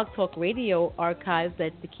the Blog Talk Radio archives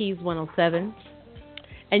at the Keys 107.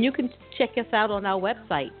 And you can check us out on our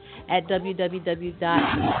website at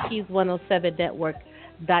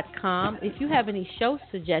www.keys107network.com. If you have any show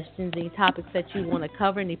suggestions, any topics that you want to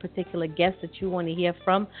cover, any particular guests that you want to hear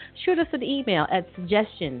from, shoot us an email at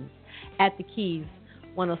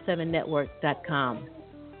suggestions@thekeys107network.com.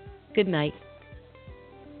 Good night.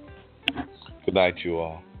 Good night, you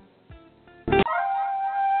all.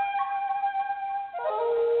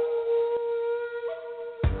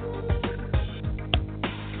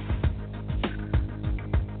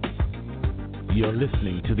 You're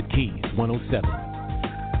listening to the Keys 107,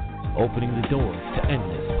 opening the doors to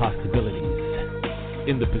endless possibilities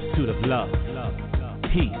in the pursuit of love,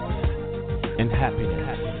 peace, and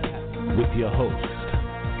happiness. With your hosts,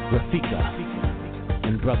 Rafika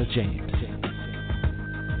and Brother James.